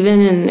just even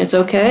and it's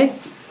okay?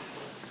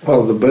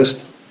 Well, the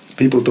best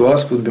people to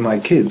ask would be my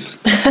kids.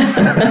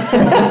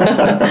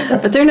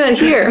 But they're not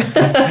here.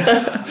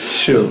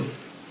 Sure.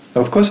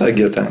 Of course I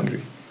get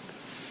angry.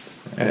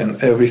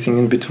 And everything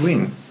in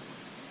between.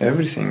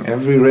 Everything.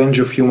 Every range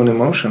of human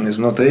emotion is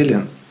not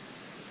alien.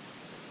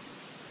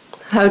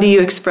 How do you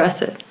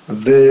express it?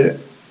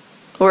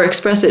 Or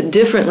express it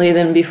differently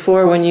than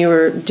before when you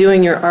were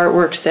doing your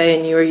artwork, say,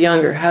 and you were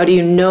younger. How do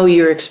you know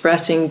you're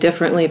expressing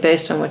differently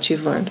based on what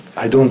you've learned?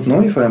 I don't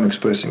know if I'm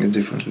expressing it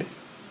differently.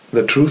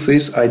 The truth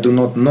is, I do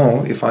not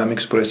know if I'm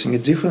expressing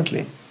it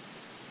differently.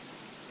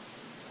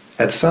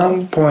 At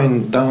some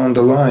point down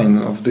the line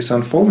of this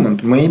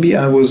unfoldment, maybe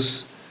I would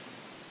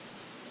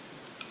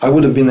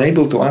have been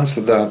able to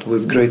answer that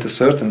with greater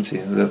certainty,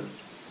 that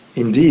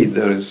indeed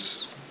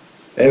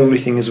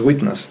everything is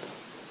witnessed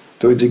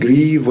to a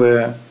degree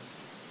where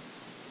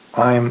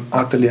I'm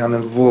utterly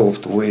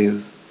uninvolved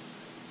with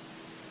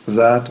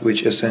that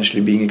which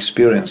essentially being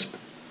experienced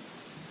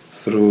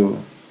through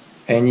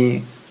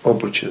any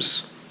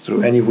apertures,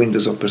 through any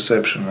windows of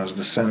perception, as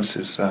the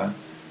senses are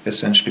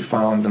essentially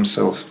found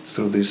themselves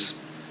through this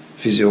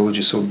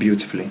physiology so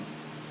beautifully,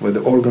 where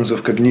the organs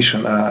of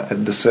cognition are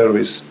at the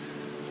service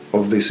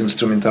of this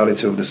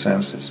instrumentality of the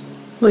senses.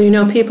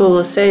 Well, people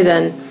will say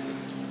then,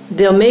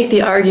 they'll make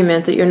the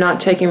argument that you're not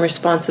taking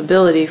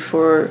responsibility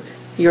for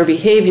your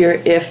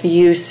behavior if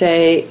you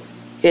say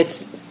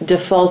it's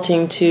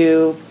defaulting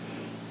to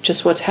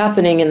just what's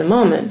happening in the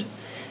moment.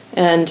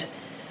 And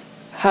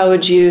how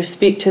would you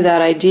speak to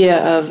that idea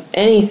of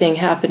anything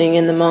happening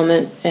in the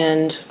moment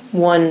and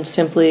one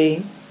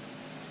simply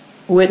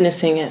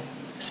witnessing it,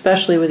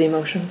 especially with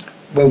emotion?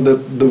 Well,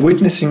 the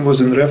witnessing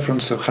was in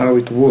reference to how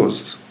it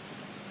was,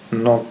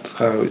 not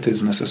how it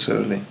is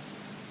necessarily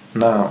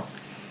now.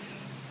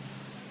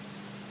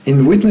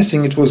 In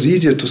witnessing, it was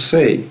easier to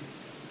say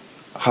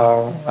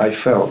how I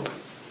felt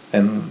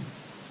and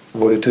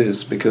what it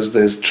is, because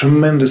there's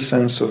tremendous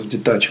sense of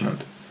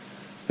detachment.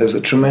 There's a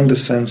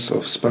tremendous sense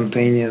of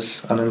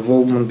spontaneous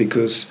uninvolvement,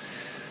 because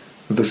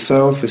the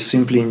self is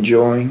simply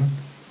enjoying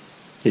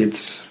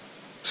its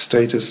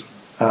status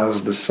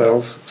as the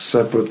self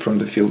separate from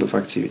the field of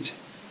activity.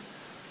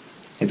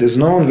 It is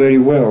known very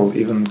well,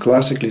 even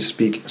classically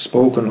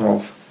spoken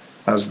of,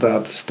 as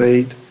that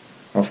state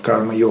of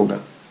karma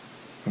yoga.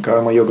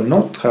 Karma yoga,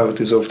 not how it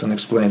is often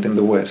explained in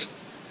the West.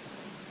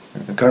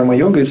 Karma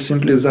yoga is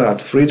simply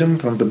that, freedom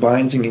from the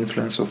binding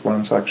influence of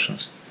one's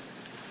actions.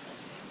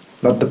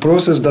 But the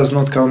process does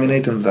not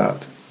culminate in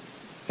that.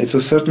 It's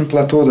a certain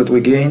plateau that we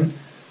gain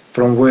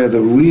from where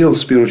the real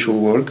spiritual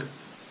work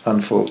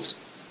unfolds.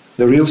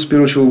 The real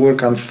spiritual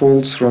work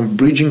unfolds from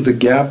bridging the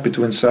gap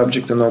between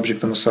subject and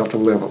object on a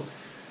subtle level.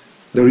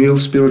 The real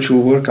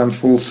spiritual work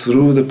unfolds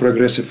through the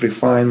progressive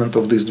refinement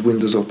of these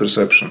windows of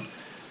perception,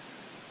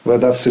 where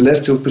that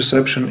celestial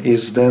perception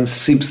is then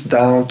seeps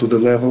down to the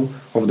level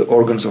of the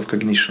organs of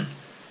cognition.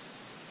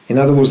 In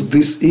other words,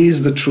 this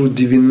is the true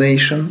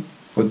divination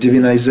or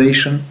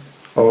divinization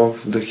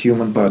of the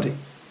human body,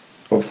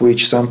 of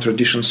which some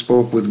traditions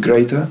spoke with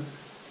greater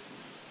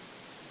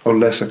or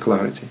lesser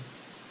clarity.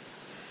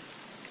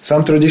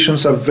 Some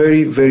traditions are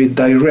very, very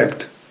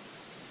direct,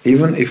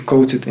 even if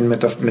quoted in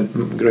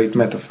great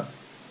metaphor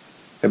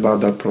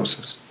about that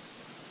process.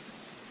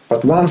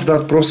 But once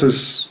that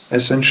process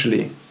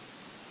essentially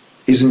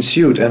is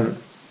ensued and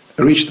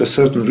reached a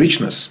certain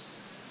richness,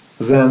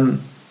 then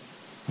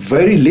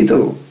very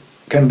little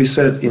can be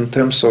said in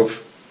terms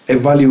of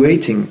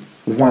evaluating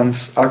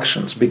one's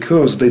actions,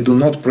 because they do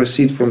not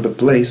proceed from the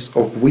place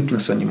of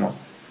witness anymore.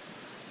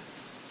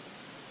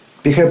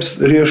 Perhaps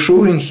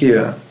reassuring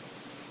here,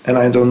 and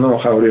I don't know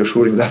how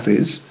reassuring that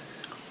is,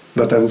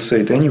 but I will say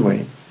it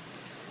anyway,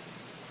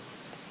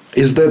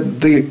 is that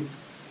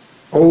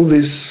all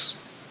these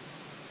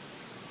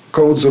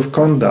codes of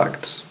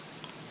conduct,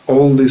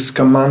 all these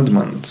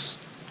commandments,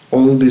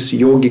 all these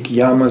yogic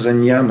yamas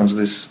and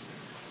yamas,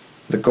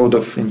 the code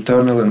of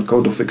internal and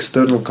code of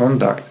external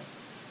conduct,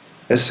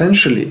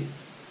 essentially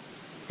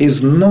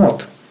is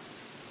not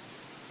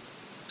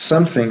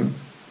something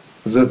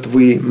that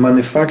we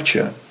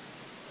manufacture,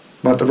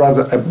 but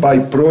rather a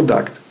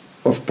byproduct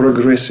of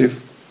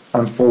progressive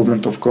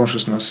unfoldment of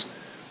consciousness,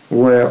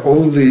 where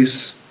all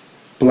these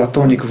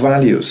Platonic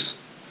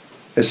values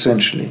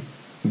essentially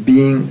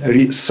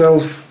being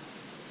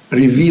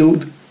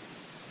self-revealed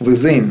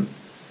within,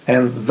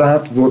 and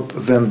that what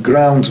then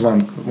grounds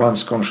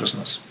one's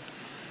consciousness.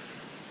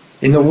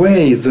 In a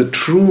way,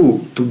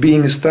 to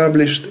being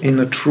established in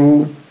a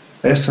true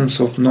essence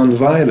of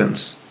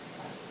non-violence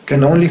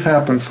can only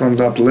happen from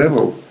that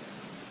level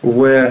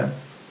where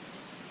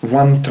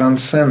one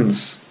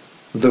transcends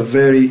the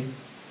very,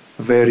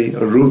 very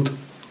root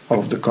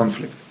of the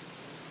conflict.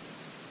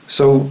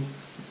 So,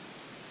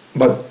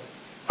 but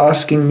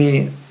asking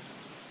me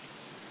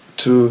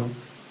to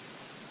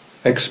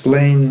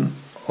explain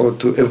or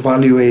to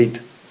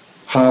evaluate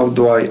how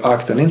do I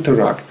act and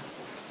interact,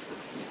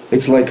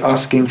 it's like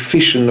asking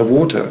fish in the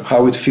water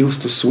how it feels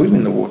to swim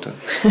in the water.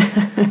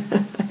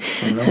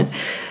 You know?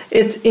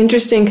 It's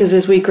interesting because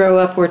as we grow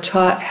up, we're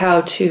taught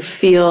how to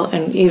feel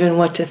and even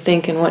what to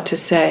think and what to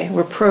say.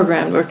 We're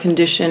programmed, we're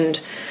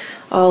conditioned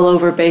all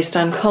over based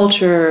on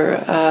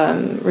culture,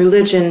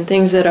 religion,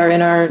 things that are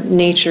in our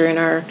nature, in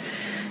our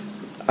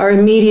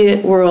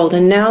immediate world.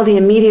 And now the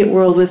immediate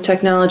world with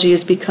technology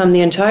has become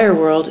the entire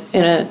world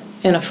in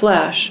a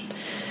flash.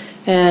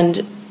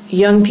 And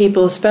young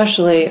people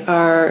especially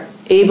are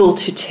able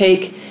to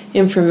take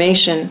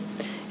information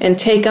and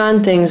take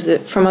on things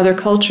that from other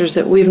cultures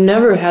that we've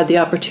never had the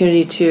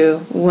opportunity to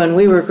when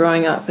we were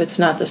growing up. It's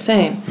not the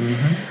same.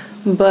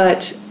 Mm-hmm.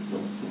 But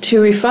to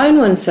refine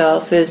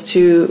oneself is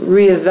to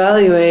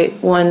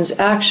reevaluate one's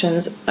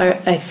actions.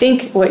 I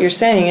think what you're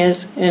saying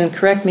is, and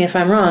correct me if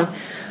I'm wrong,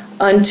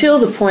 until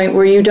the point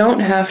where you don't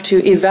have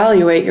to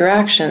evaluate your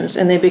actions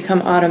and they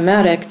become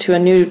automatic to a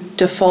new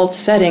default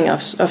setting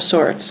of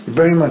sorts.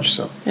 Very much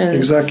so.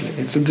 Exactly.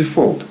 It's a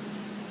default.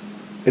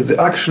 The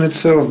action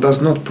itself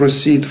does not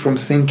proceed from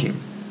thinking.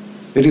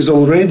 It is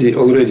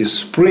already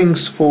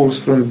springs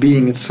forth from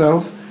being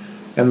itself,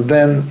 and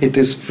then it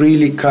is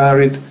freely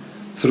carried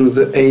through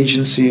the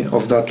agency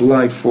of that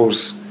life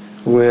force,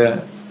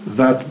 where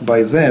that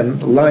by then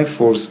life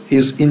force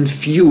is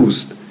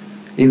infused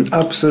in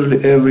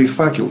absolutely every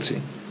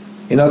faculty.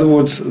 In other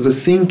words, the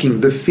thinking,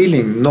 the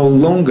feeling no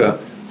longer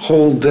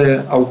hold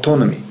their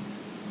autonomy.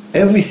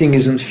 Everything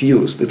is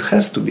infused. It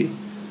has to be.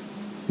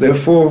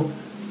 Therefore,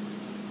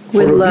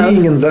 with for love,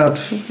 being in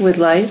that, with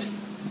light,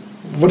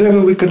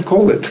 whatever we can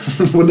call it,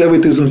 whatever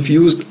it is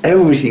infused,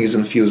 everything is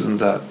infused in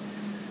that.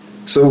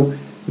 So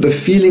the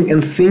feeling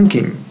and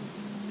thinking,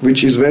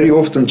 which is very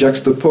often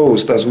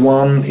juxtaposed as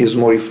one is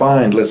more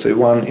refined, let's say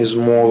one is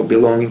more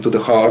belonging to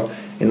the heart,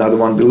 another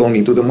one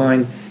belonging to the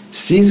mind,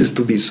 ceases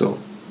to be so.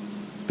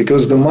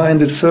 Because the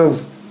mind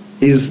itself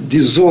is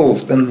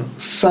dissolved and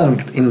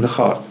sunk in the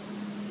heart.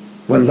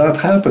 When that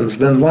happens,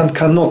 then one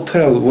cannot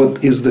tell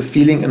what is the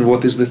feeling and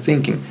what is the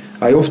thinking.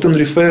 I often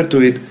refer to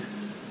it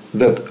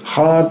that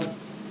heart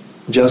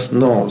just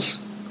knows,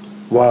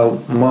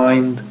 while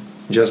mind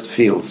just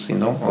feels,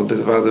 or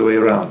the other way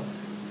around.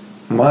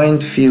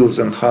 Mind feels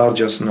and heart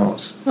just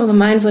knows. Well, the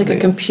mind's like a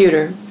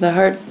computer. The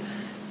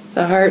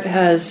heart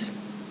has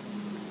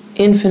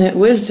infinite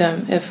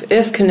wisdom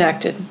if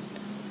connected.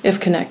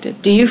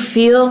 Do you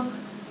feel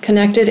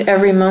connected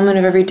every moment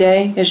of every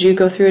day as you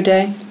go through a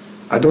day?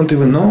 I don't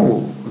even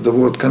know the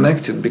word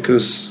connected,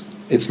 because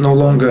it's no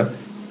longer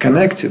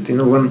connected.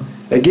 When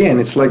again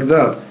it's like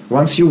that.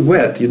 Once you're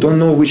wet, you don't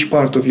know which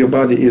part of your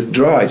body is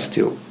dry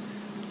still.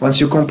 Once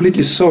you're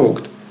completely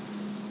soaked,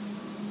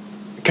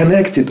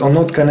 connected or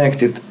not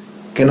connected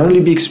can only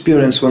be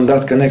experienced when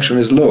that connection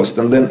is lost,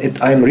 and then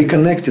I'm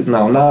reconnected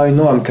now. Now I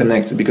know I'm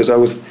connected because I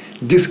was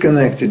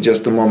disconnected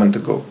just a moment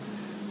ago.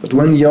 But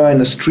when you are in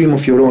a stream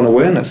of your own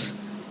awareness,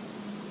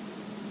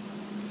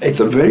 it's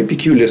a very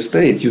peculiar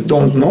state. You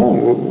don't know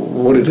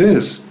what it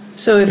is.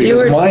 So if because you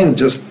were mind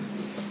just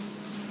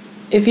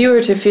if you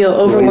were to feel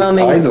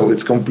overwhelming It's idle,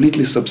 it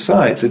completely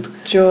subsides.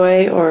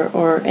 Joy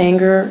or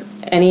anger,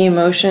 any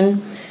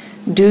emotion,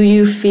 do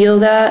you feel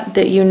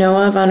that you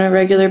know of on a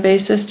regular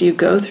basis? Do you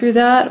go through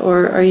that,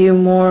 or are you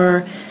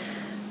more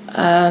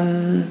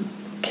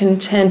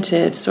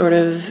contented, sort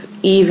of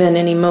even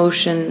in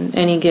emotion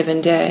any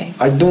given day?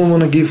 I don't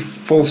want to give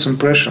false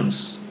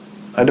impressions.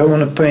 I don't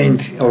want to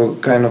paint or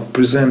kind of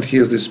present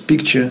here this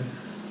picture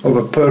of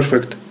a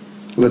perfect,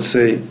 let's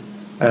say,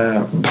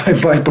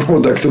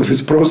 byproduct of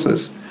this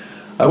process.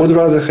 I would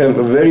rather have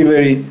a very,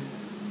 very...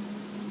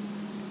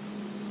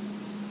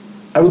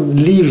 I would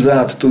leave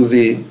that to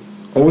the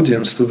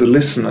audience, to the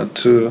listener,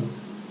 to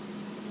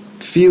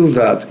feel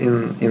that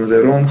in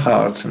their own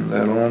hearts, in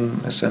their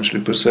own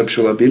essentially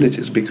perceptual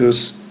abilities,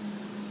 because,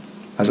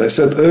 as I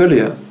said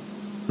earlier,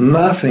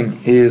 nothing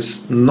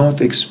is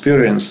not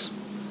experienced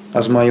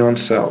as my own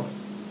self.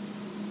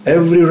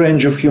 Every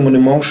range of human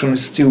emotion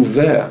is still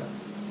there.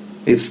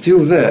 It's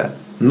still there.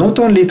 Not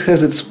only it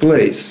has its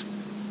place,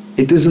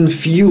 it is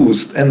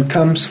infused and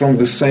comes from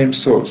the same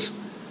source.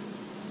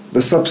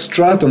 The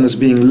substratum is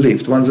being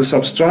lived. When the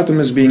substratum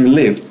is being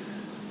lived,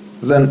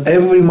 then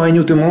every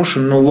minute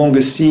emotion no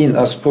longer seen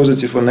as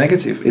positive or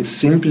negative. It's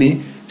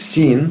simply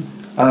seen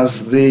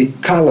as the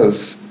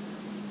colors,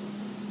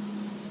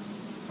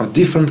 or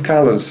different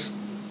colors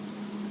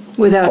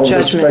without of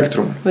judgment, the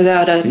spectrum.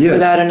 Without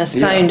an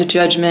assigned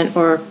judgment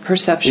or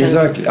perception.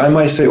 Exactly. I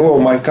might say, oh,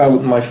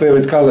 my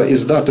favorite color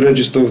is that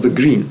register of the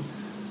green.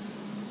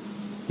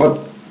 But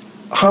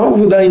how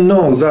would I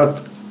know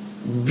that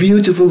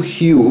beautiful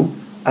hue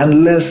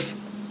unless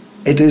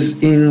it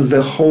is in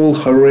the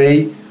whole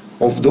array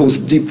of those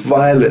deep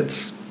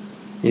violets?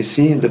 You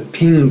see, the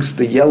pinks,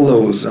 the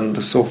yellows,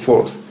 and so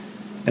forth.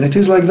 And it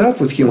is like that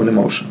with human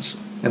emotions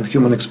and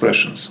human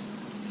expressions.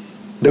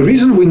 The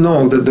reason we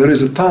know that there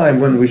is a time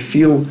when we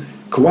feel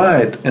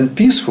quiet and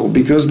peaceful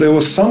because there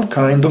was some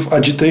kind of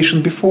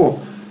agitation before.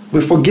 We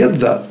forget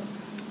that.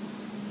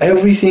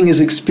 Everything is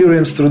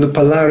experienced through the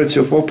polarity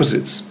of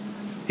opposites.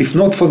 If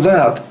not for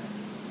that,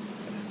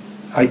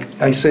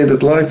 I say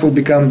that life will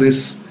become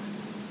this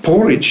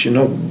porridge,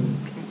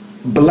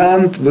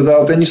 bland,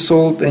 without any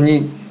salt,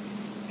 any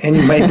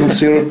maple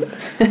syrup,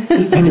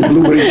 any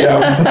blueberry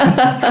jam.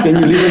 Can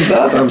you live in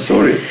that? I'm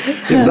sorry.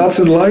 If that's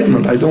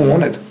enlightenment, I don't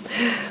want it.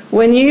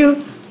 When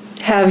you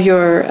have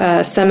your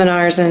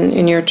seminars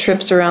and your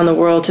trips around the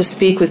world to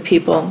speak with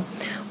people,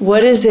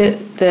 what is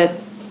it that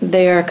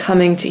they are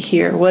coming to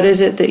hear? What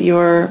is it that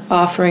you're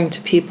offering to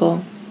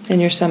people in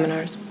your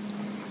seminars?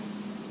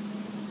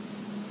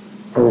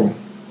 Oh,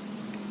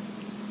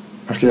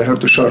 okay, I have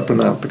to sharpen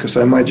up because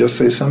I might just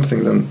say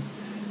something then,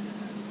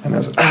 and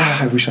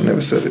I wish I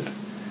never said it.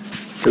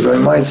 Because I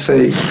might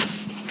say,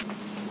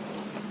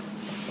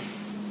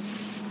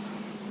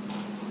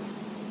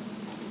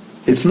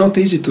 it's not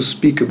easy to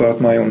speak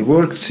about my own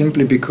work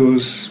simply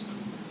because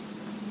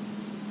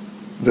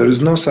there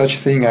is no such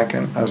thing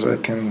as I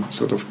can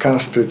sort of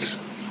cast it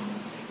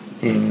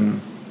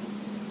in,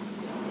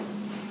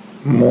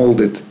 mold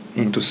it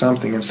into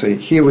something and say,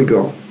 here we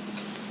go.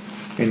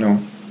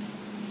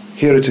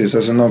 Here it is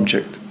as an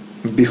object.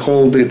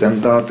 Behold it,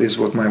 and that is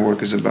what my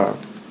work is about.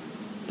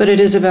 But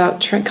it is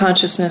about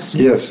consciousness.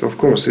 Yes, of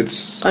course.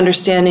 It's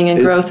understanding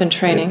and growth and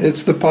training.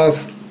 It's the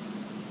path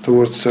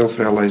towards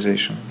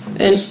self-realization.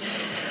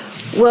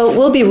 Well,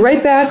 we'll be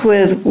right back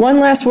with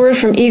one last word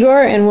from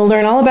Igor, and we'll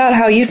learn all about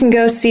how you can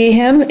go see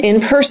him in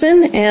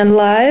person and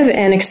live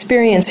and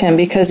experience him,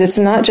 because it's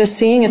not just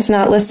seeing, it's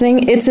not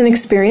listening, it's an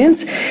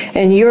experience,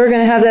 and you're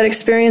going to have that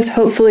experience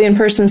hopefully in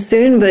person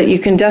soon, but you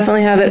can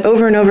definitely have it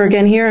over and over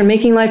again here on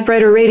Making Life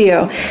Brighter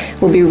Radio.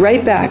 We'll be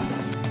right back.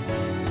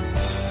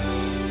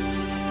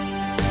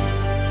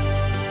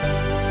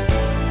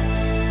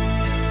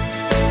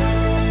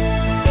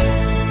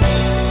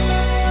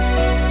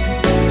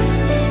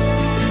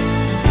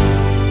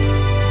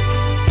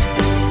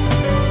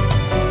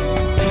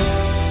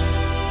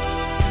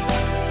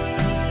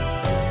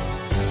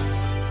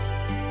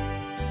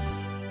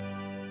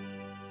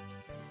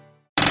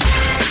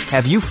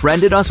 Have you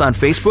friended us on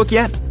Facebook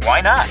yet? Why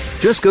not?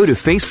 Just go to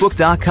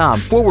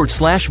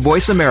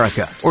facebook.com/Voice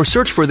America or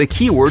search for the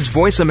keywords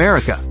Voice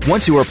America.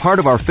 Once you are part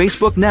of our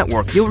Facebook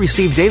network, you'll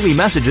receive daily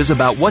messages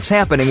about what's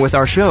happening with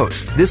our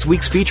shows, this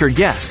week's featured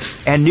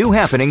guests, and new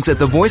happenings at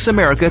the Voice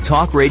America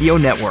Talk Radio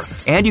Network.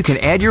 And you can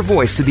add your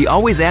voice to the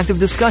always active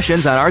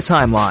discussions on our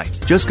timeline.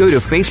 Just go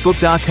to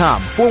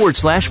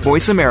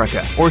facebook.com/Voice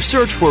America or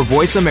search for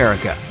Voice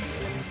America.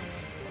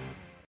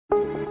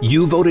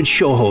 You voted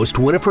show host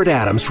Winifred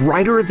Adams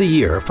Writer of the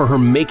Year for her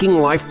Making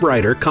Life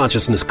Brighter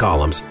consciousness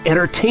columns,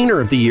 Entertainer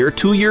of the Year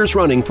 2 years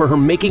running for her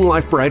Making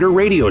Life Brighter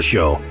radio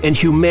show, and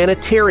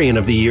Humanitarian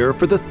of the Year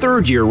for the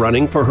 3rd year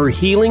running for her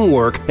healing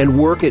work and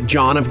work at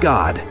John of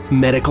God.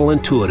 Medical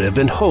intuitive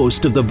and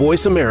host of the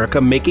Voice America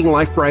Making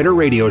Life Brighter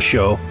radio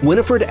show,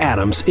 Winifred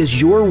Adams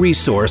is your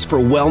resource for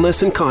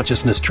wellness and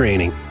consciousness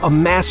training. A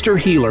master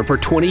healer for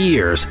 20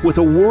 years with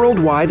a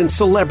worldwide and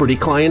celebrity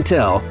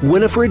clientele,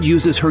 Winifred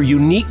uses her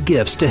unique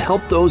gifts to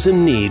help those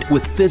in need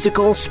with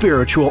physical,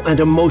 spiritual, and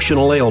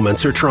emotional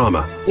ailments or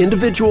trauma.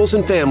 Individuals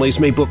and families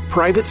may book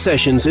private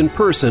sessions in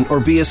person or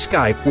via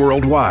Skype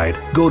worldwide.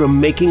 Go to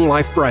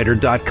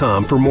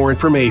makinglifebrighter.com for more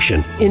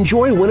information.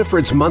 Enjoy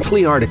Winifred's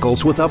monthly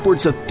articles with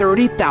upwards of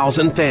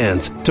 30,000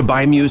 fans. To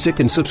buy music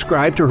and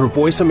subscribe to her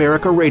Voice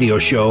America radio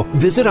show,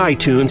 visit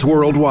iTunes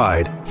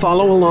worldwide.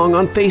 Follow along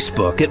on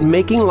Facebook at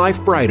Making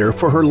Life Brighter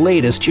for her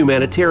latest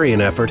humanitarian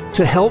effort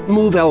to help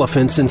move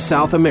elephants in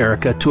South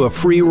America to a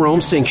free roam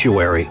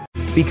sanctuary.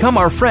 Become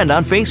our friend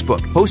on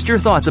Facebook. Post your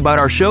thoughts about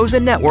our shows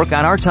and network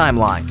on our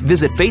timeline.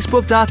 Visit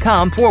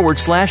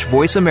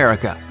Facebook.com/Voice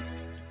America.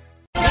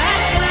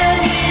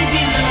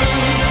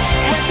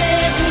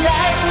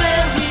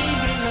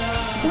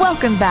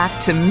 Welcome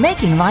back to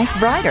Making Life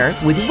Brighter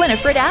with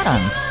Winifred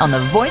Adams on the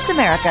Voice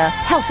America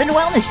Health and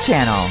Wellness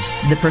Channel,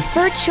 the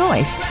preferred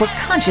choice for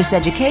conscious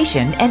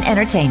education and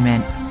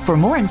entertainment. For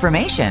more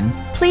information,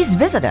 please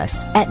visit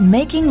us at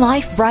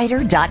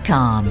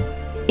makinglifebrighter.com.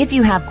 If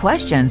you have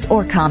questions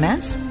or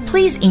comments,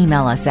 please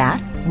email us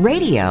at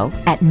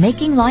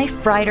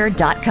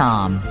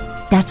radio@makinglifebrighter.com.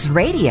 That's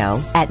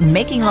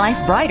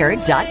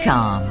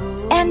radio@makinglifebrighter.com.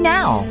 And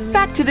now,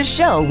 back to the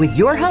show with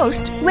your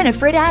host,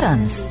 Winifred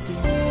Adams.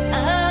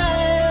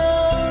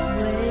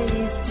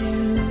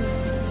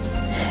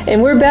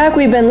 And we're back.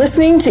 We've been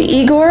listening to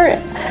Igor,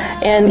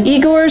 and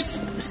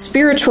Igor's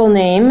spiritual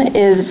name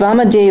is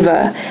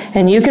Vamadeva.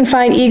 And you can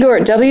find Igor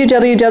at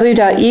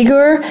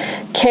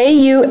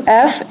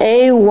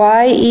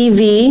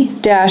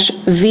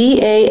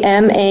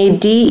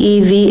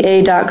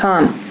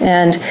www.igor-vamadeva.com.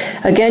 And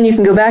again, you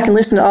can go back and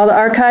listen to all the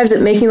archives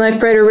at Making Life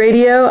Brighter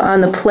Radio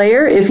on the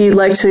player if you'd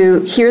like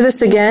to hear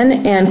this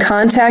again, and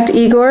contact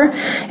Igor.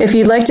 If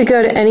you'd like to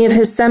go to any of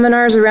his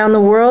seminars around the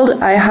world,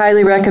 I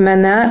highly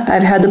recommend that.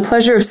 I've had the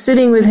pleasure of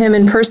sitting with him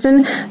in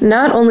person,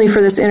 not only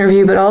for this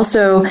interview, but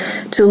also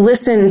to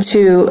listen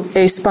to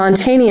a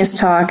spontaneous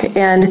talk,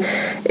 and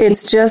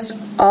it's just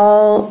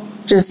all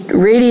just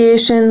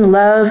radiation,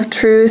 love,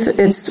 truth.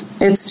 It's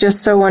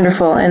just so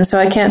wonderful, and so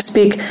I can't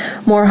speak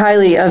more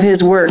highly of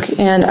his work,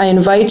 and I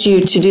invite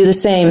you to do the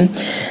same.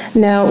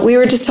 Now, we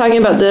were just talking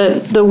about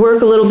the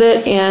work a little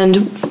bit,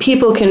 and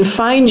people can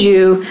find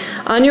you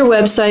on your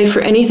website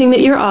for anything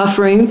that you're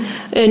offering,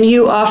 and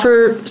you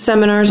offer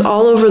seminars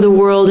all over the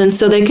world, and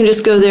so they can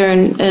just go there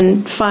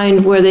and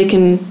find where they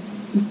can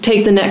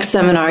take the next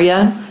seminar,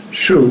 yeah?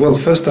 Sure. Well,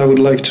 first I would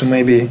like to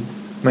maybe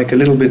make a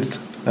little bit,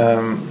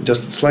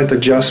 just a slight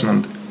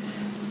adjustment.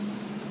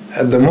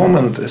 At the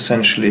moment,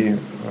 essentially,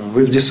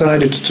 we've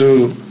decided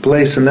to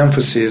place an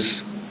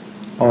emphasis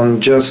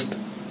on just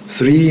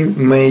 3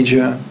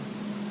 major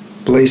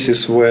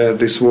places where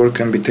this work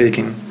can be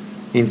taken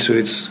into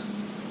its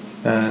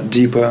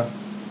deeper,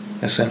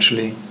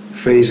 essentially,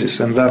 phases.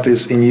 And that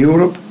is in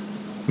Europe,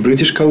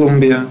 British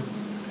Columbia,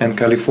 and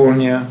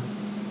California,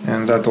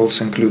 and that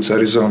also includes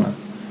Arizona.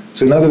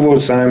 So in other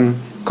words, I'm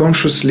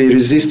consciously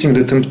resisting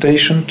the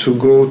temptation to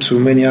go to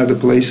many other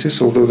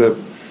places, although there are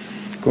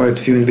quite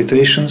a few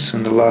invitations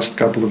in the last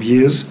couple of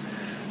years,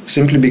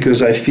 simply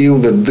because I feel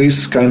that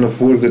this kind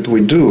of work that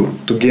we do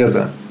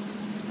together,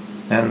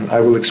 and I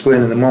will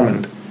explain in a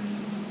moment,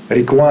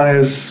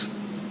 requires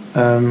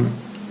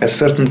a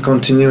certain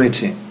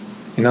continuity.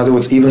 In other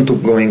words, even to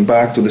going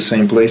back to the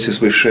same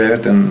places we've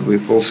shared, and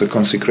we've also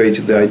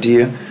consecrated the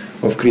idea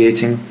of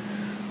creating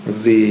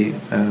the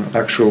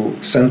actual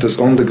centers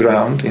on the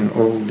ground in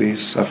all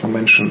these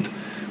aforementioned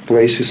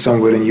places,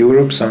 somewhere in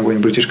Europe, somewhere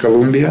in British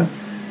Columbia,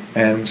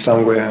 and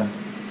somewhere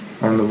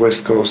on the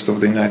west coast of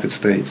the United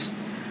States,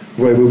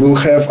 where we will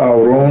have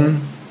our own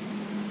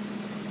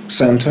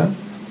center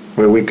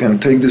where we can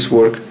take this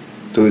work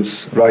to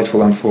its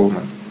rightful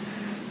unfoldment.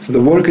 So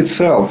the work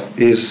itself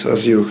is,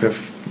 as you have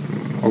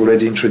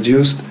already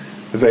introduced,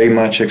 very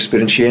much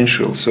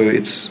experiential. So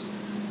it's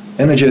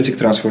energetic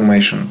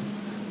transformation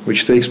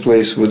which takes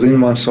place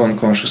within one's own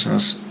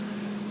consciousness.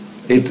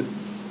 It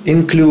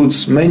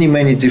includes many,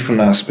 many different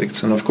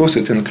aspects, and of course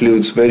it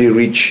includes very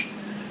rich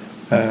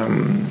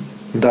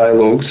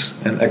dialogues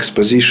and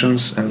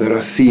expositions, and there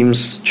are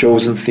themes,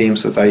 chosen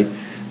themes, that I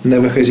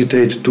never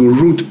hesitate to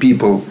root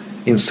people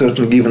in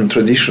certain given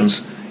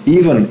traditions,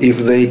 even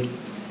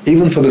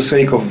for the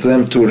sake of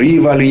them to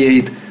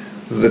reevaluate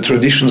the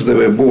traditions they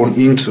were born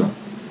into.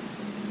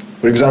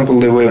 For example,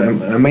 there were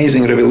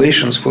amazing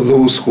revelations for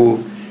those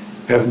who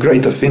have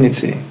great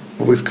affinity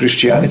with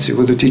Christianity,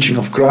 with the teaching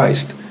of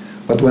Christ.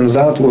 But when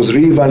that was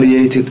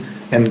reevaluated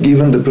and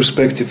given the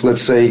perspective,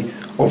 let's say,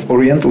 of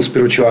Oriental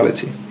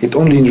spirituality, it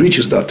only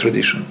enriches that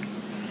tradition.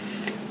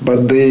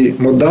 But the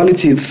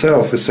modality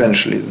itself,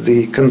 essentially,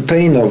 the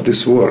container of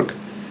this work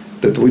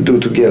that we do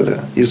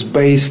together, is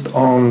based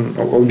on,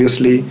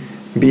 obviously,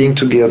 being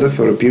together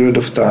for a period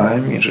of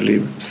time,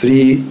 usually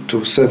 3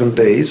 to 7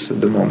 days at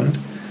the moment.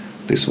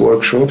 These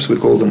workshops, we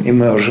call them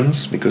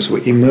immersions, because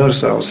we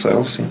immerse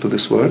ourselves into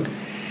this work,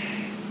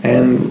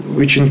 and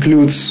which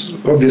includes,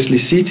 obviously,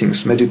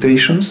 sittings,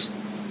 meditations,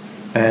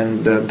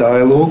 and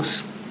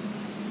dialogues.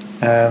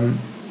 And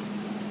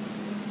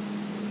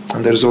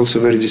there's also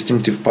a very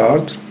distinctive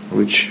part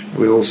which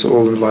we also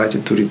all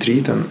invited to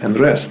retreat and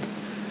rest.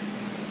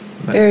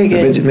 Very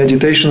good. The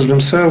meditations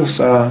themselves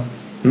are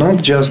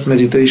not just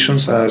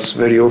meditations as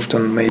very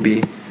often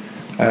maybe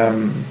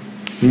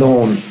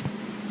known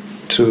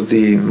to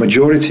the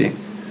majority,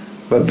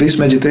 but these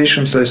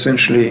meditations are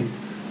essentially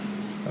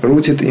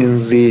rooted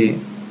in the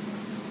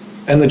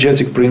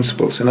energetic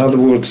principles. In other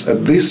words,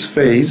 at this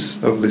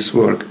phase of this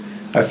work,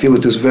 I feel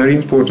it is very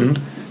important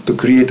to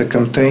create a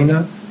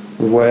container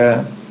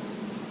where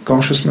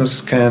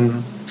consciousness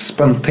can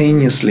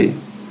spontaneously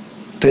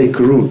take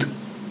root,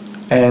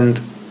 and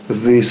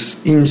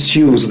this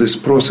ensues this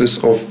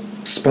process of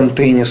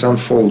spontaneous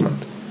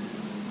unfoldment.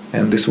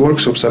 And these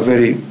workshops are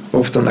very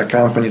often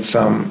accompanied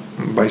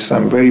by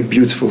some very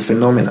beautiful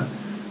phenomena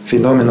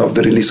of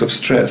the release of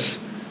stress.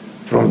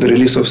 From the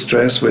release of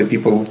stress, where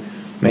people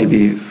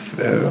maybe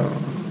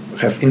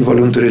have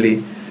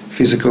involuntarily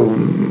physical,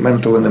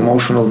 mental and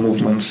emotional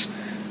movements,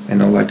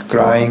 like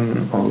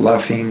crying or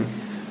laughing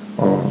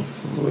or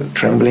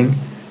trembling,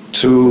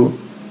 to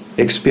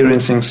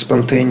experiencing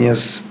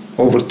spontaneous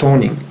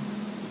overtoning,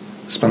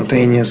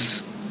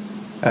 spontaneous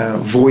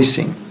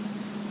voicing,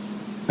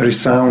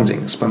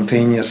 resounding,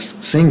 spontaneous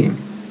singing.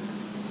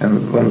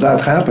 And when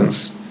that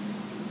happens,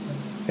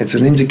 it's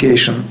an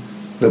indication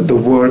that the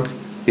work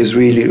is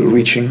really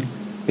reaching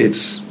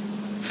its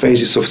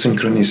phases of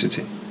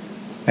synchronicity.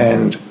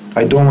 And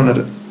I don't want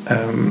to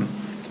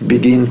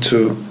begin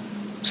to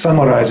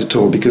summarize it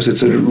all, because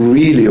it's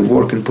really a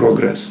work in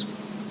progress.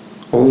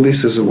 All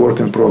this is a work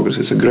in progress.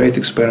 It's a great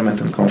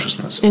experiment in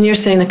consciousness. And you're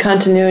saying the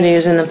continuity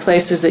is in the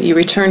places that you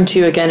return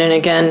to again and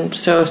again.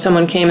 So if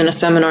someone came in a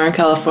seminar in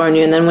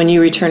California, and then when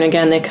you return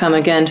again, they come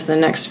again to the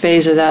next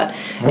phase of that.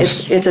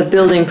 It's a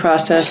building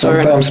process.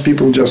 Sometimes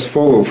people just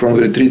follow from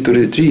retreat to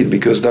retreat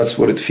because that's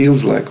what it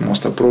feels like,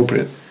 most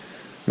appropriate.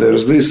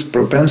 There's this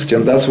propensity,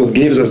 and that's what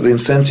gives us the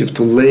incentive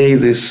to lay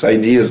these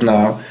ideas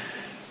now,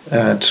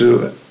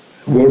 to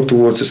work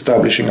towards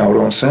establishing our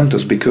own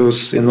centers,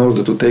 because in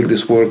order to take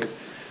this work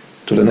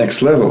to the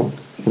next level,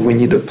 we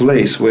need a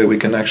place where we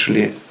can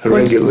actually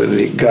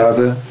regularly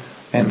gather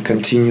and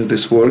continue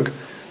this work,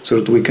 so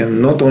that we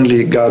can not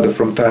only gather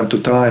from time to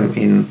time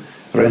in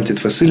rented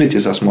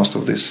facilities, as most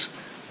of this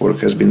work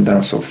has been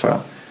done so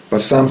far,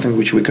 but something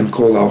which we can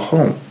call our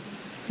home.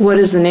 What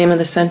is the name of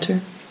the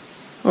center?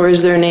 Or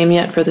is there a name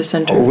yet for the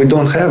center? Oh, we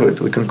don't have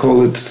it. We can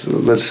call it,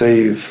 let's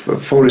say,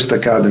 Forest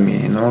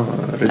Academy,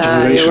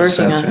 Regeneration you're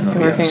Center.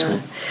 You're working on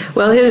it.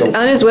 Well,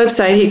 on his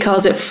website, he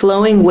calls it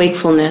Flowing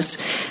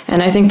Wakefulness,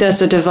 and I think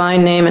that's a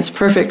divine name. It's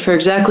perfect for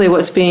exactly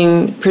what's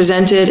being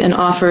presented and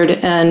offered,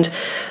 and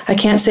I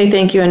can't say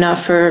thank you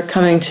enough for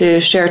coming to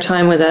share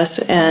time with us.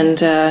 And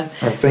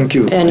thank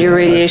you. And your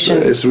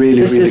radiation. It's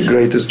really the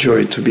greatest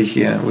joy to be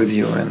here with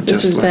you and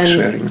just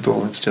sharing it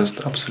all. It's just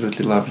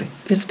absolutely lovely.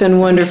 It's been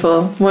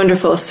wonderful,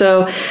 wonderful.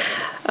 So,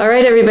 all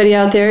right, everybody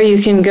out there,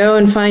 you can go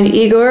and find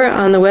Igor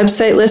on the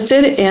website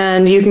listed,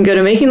 and you can go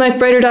to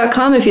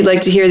makinglifebrighter.com if you'd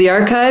like to hear the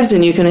archives,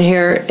 and you can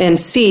hear and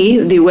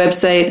see the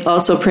website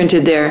also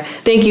printed there.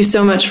 Thank you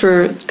so much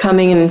for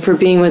coming and for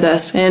being with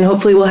us, and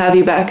hopefully we'll have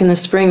you back in the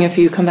spring if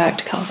you come back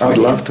to California.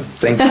 I'd love to.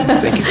 Thank you.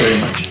 Thank you very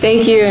much.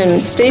 Thank you,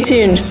 and stay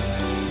tuned.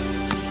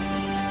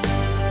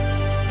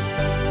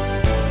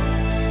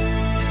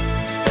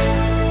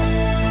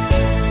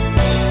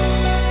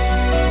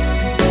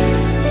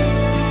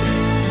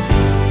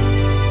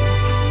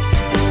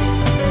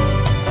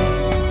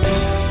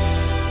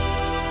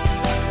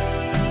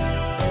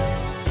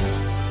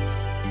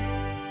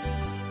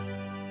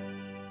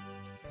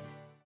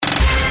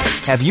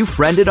 Have you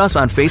friended us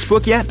on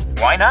Facebook yet?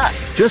 Why not?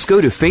 Just go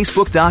to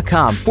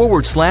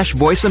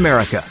facebook.com/Voice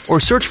America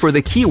or search for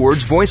the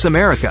keywords Voice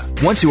America.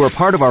 Once you are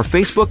part of our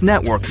Facebook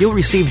network, you'll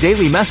receive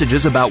daily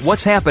messages about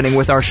what's happening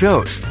with our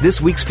shows, this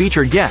week's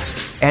featured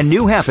guests, and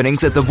new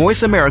happenings at the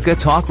Voice America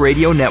Talk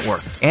Radio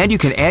Network. And you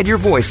can add your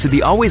voice to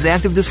the always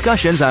active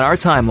discussions on our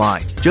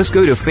timeline. Just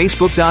go to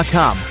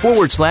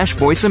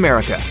facebook.com/Voice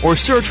America or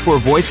search for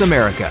Voice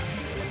America.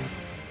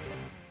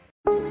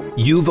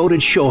 You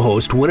voted show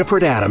host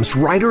Winifred Adams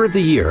Writer of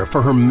the Year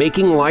for her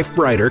Making Life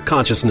Brighter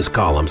consciousness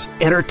columns,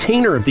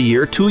 Entertainer of the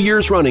Year 2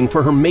 years running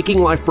for her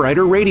Making Life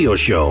Brighter radio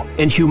show,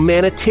 and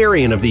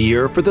Humanitarian of the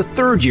Year for the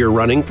 3rd year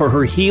running for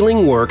her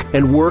healing work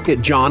and work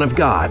at John of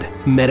God.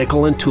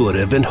 Medical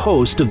intuitive and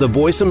host of the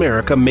Voice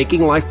America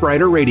Making Life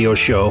Brighter radio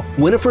show,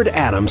 Winifred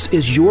Adams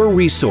is your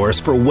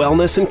resource for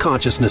wellness and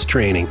consciousness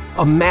training.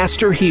 A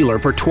master healer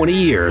for 20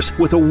 years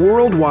with a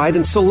worldwide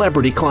and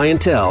celebrity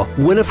clientele,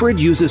 Winifred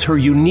uses her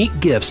unique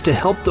gifts to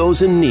help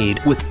those in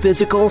need with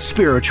physical,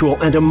 spiritual,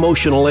 and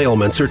emotional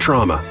ailments or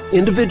trauma.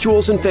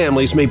 Individuals and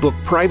families may book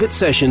private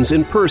sessions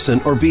in person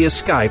or via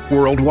Skype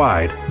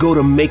worldwide. Go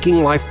to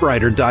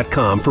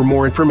makinglifebrighter.com for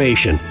more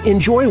information.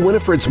 Enjoy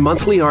Winifred's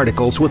monthly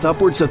articles with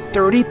upwards of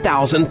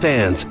 30,000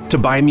 fans. To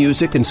buy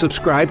music and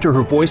subscribe to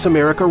her Voice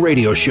America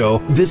radio show,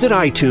 visit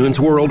iTunes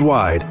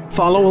worldwide.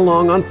 Follow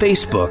along on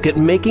Facebook at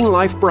Making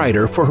Life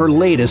Brighter for her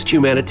latest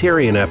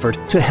humanitarian effort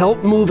to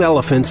help move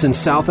elephants in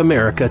South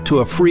America to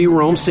a free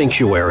roam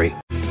sanctuary.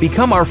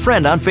 Become our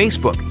friend on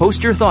Facebook.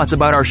 Post your thoughts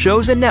about our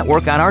shows and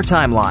network on our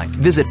timeline.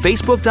 Visit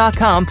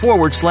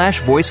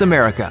facebook.com/Voice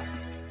America.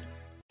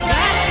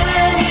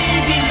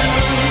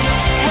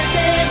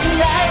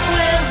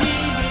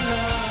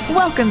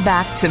 Welcome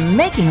back to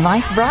Making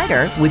Life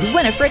Brighter with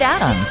Winifred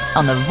Adams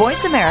on the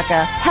Voice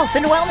America Health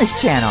and Wellness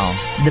Channel,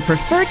 the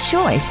preferred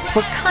choice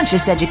for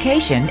conscious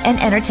education and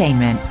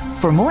entertainment.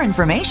 For more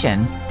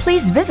information,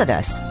 please visit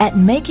us at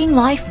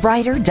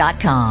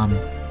makinglifebrighter.com.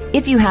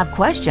 If you have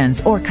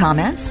questions or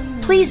comments,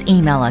 please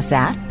email us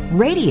at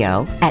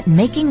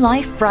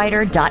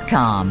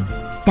radio@makinglifebrighter.com.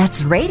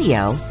 That's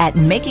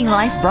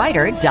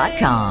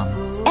radio@makinglifebrighter.com.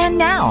 And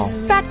now,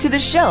 back to the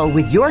show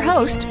with your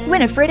host,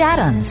 Winifred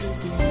Adams.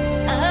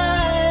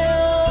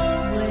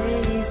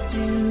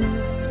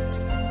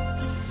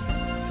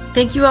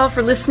 Thank you all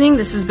for listening.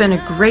 This has been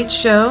a great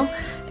show.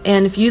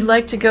 And if you'd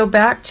like to go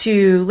back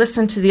to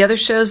listen to the other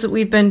shows that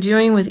we've been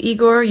doing with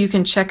Igor, you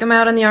can check them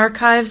out in the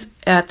archives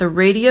at the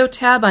radio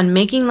tab on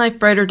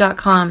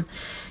makinglifebrighter.com.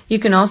 You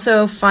can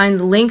also find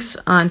the links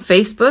on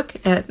Facebook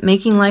at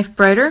Making Life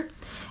Brighter.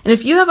 And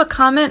if you have a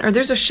comment or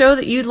there's a show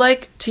that you'd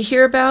like to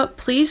hear about,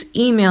 please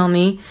email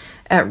me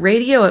at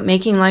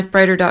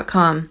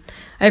radio@makinglifebrighter.com.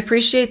 I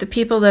appreciate the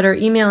people that are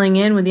emailing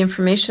in with the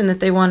information that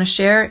they want to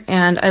share,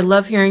 and I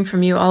love hearing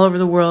from you all over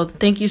the world.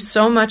 Thank you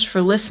so much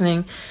for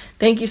listening.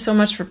 Thank you so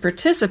much for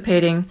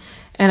participating,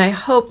 and I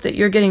hope that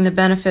you're getting the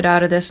benefit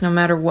out of this no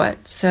matter what.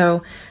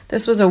 So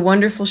this was a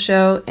wonderful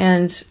show,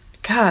 and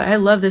God, I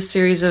love this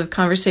series of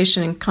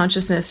conversation and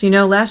consciousness. You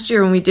know, last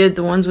year when we did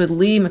the ones with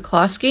Lee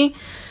McCloskey,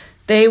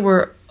 they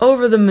were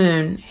over the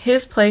moon.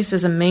 His place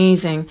is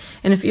amazing,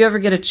 and if you ever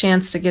get a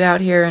chance to get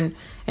out here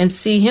and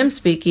see him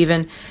speak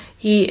even,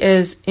 he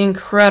is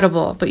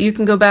incredible. But you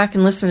can go back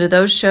and listen to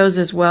those shows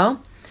as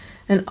well.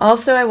 And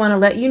also I want to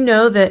let you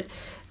know that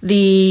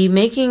the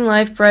Making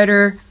Life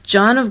Brighter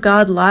John of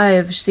God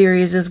Live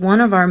series is one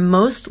of our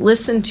most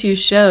listened to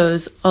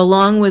shows,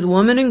 along with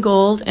Woman in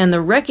Gold and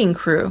The Wrecking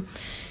Crew.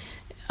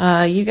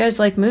 You guys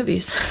like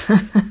movies.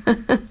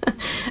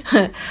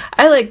 I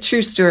like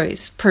true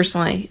stories,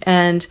 personally.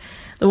 And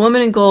The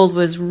Woman in Gold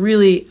was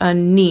really a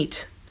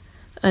neat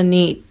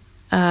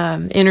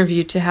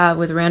interview to have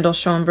with Randall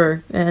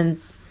Schoenberg, and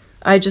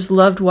I just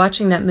loved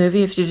watching that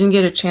movie. If you didn't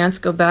get a chance,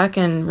 go back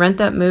and rent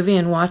that movie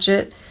and watch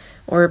it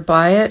or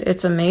buy it.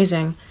 It's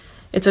amazing.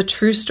 It's a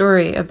true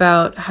story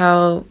about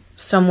how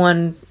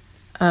someone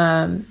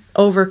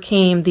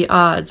overcame the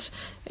odds,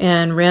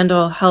 and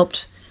Randall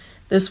helped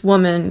this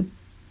woman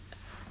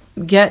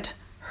get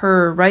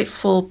her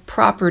rightful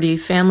property,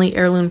 family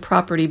heirloom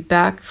property,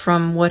 back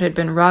from what had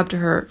been robbed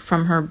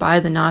from her by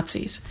the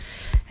Nazis.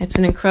 It's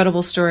an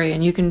incredible story,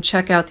 and you can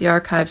check out the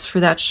archives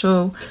for that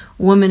show,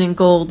 Woman in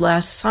Gold,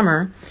 last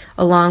summer,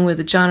 along with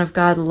the John of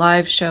God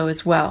live show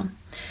as well.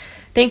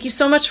 Thank you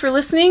so much for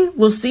listening.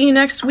 We'll see you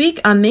next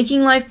week on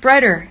Making Life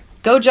Brighter.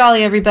 Go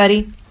jolly,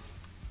 everybody.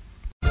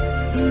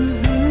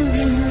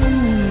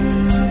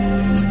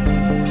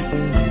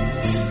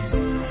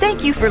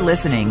 Thank you for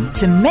listening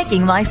to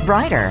Making Life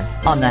Brighter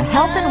on the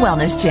Health and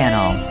Wellness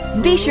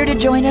Channel. Be sure to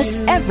join us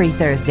every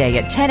Thursday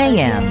at 10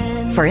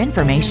 a.m. for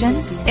information,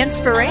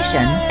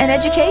 inspiration, and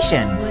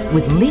education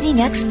with leading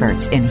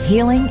experts in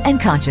healing and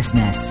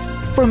consciousness.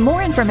 For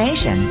more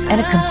information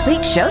and a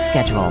complete show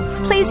schedule,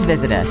 please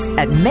visit us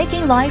at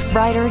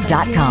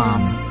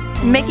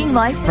makinglifebrighter.com. Making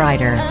Life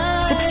Brighter,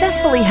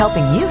 successfully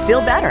helping you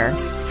feel better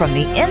from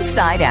the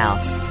inside out.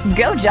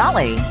 Go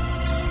jolly!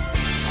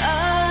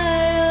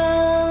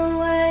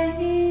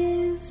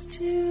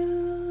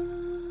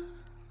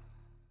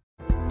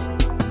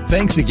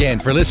 Thanks again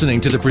for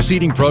listening to the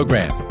preceding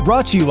program,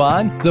 brought to you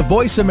on the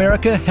Voice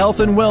America Health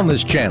and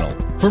Wellness Channel.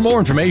 For more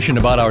information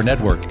about our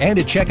network and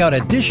to check out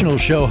additional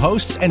show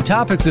hosts and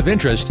topics of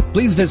interest,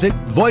 please visit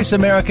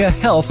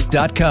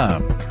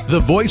voiceamericahealth.com. The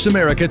Voice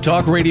America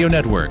Talk Radio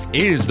Network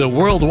is the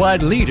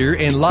worldwide leader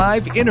in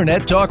live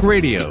Internet talk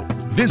radio.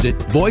 Visit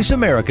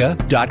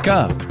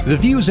voiceamerica.com. The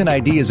views and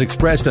ideas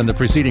expressed on the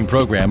preceding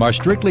program are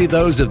strictly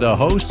those of the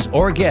hosts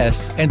or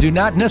guests and do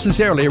not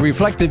necessarily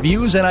reflect the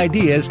views and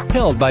ideas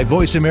held by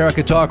Voice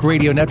America Talk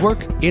Radio Network,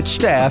 its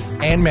staff,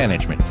 and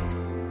management.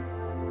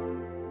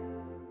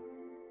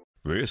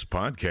 This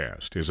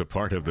podcast is a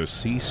part of the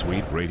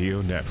C-Suite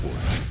Radio Network.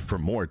 For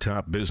more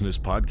top business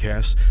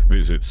podcasts,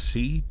 visit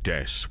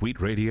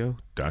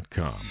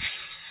c-suiteradio.com.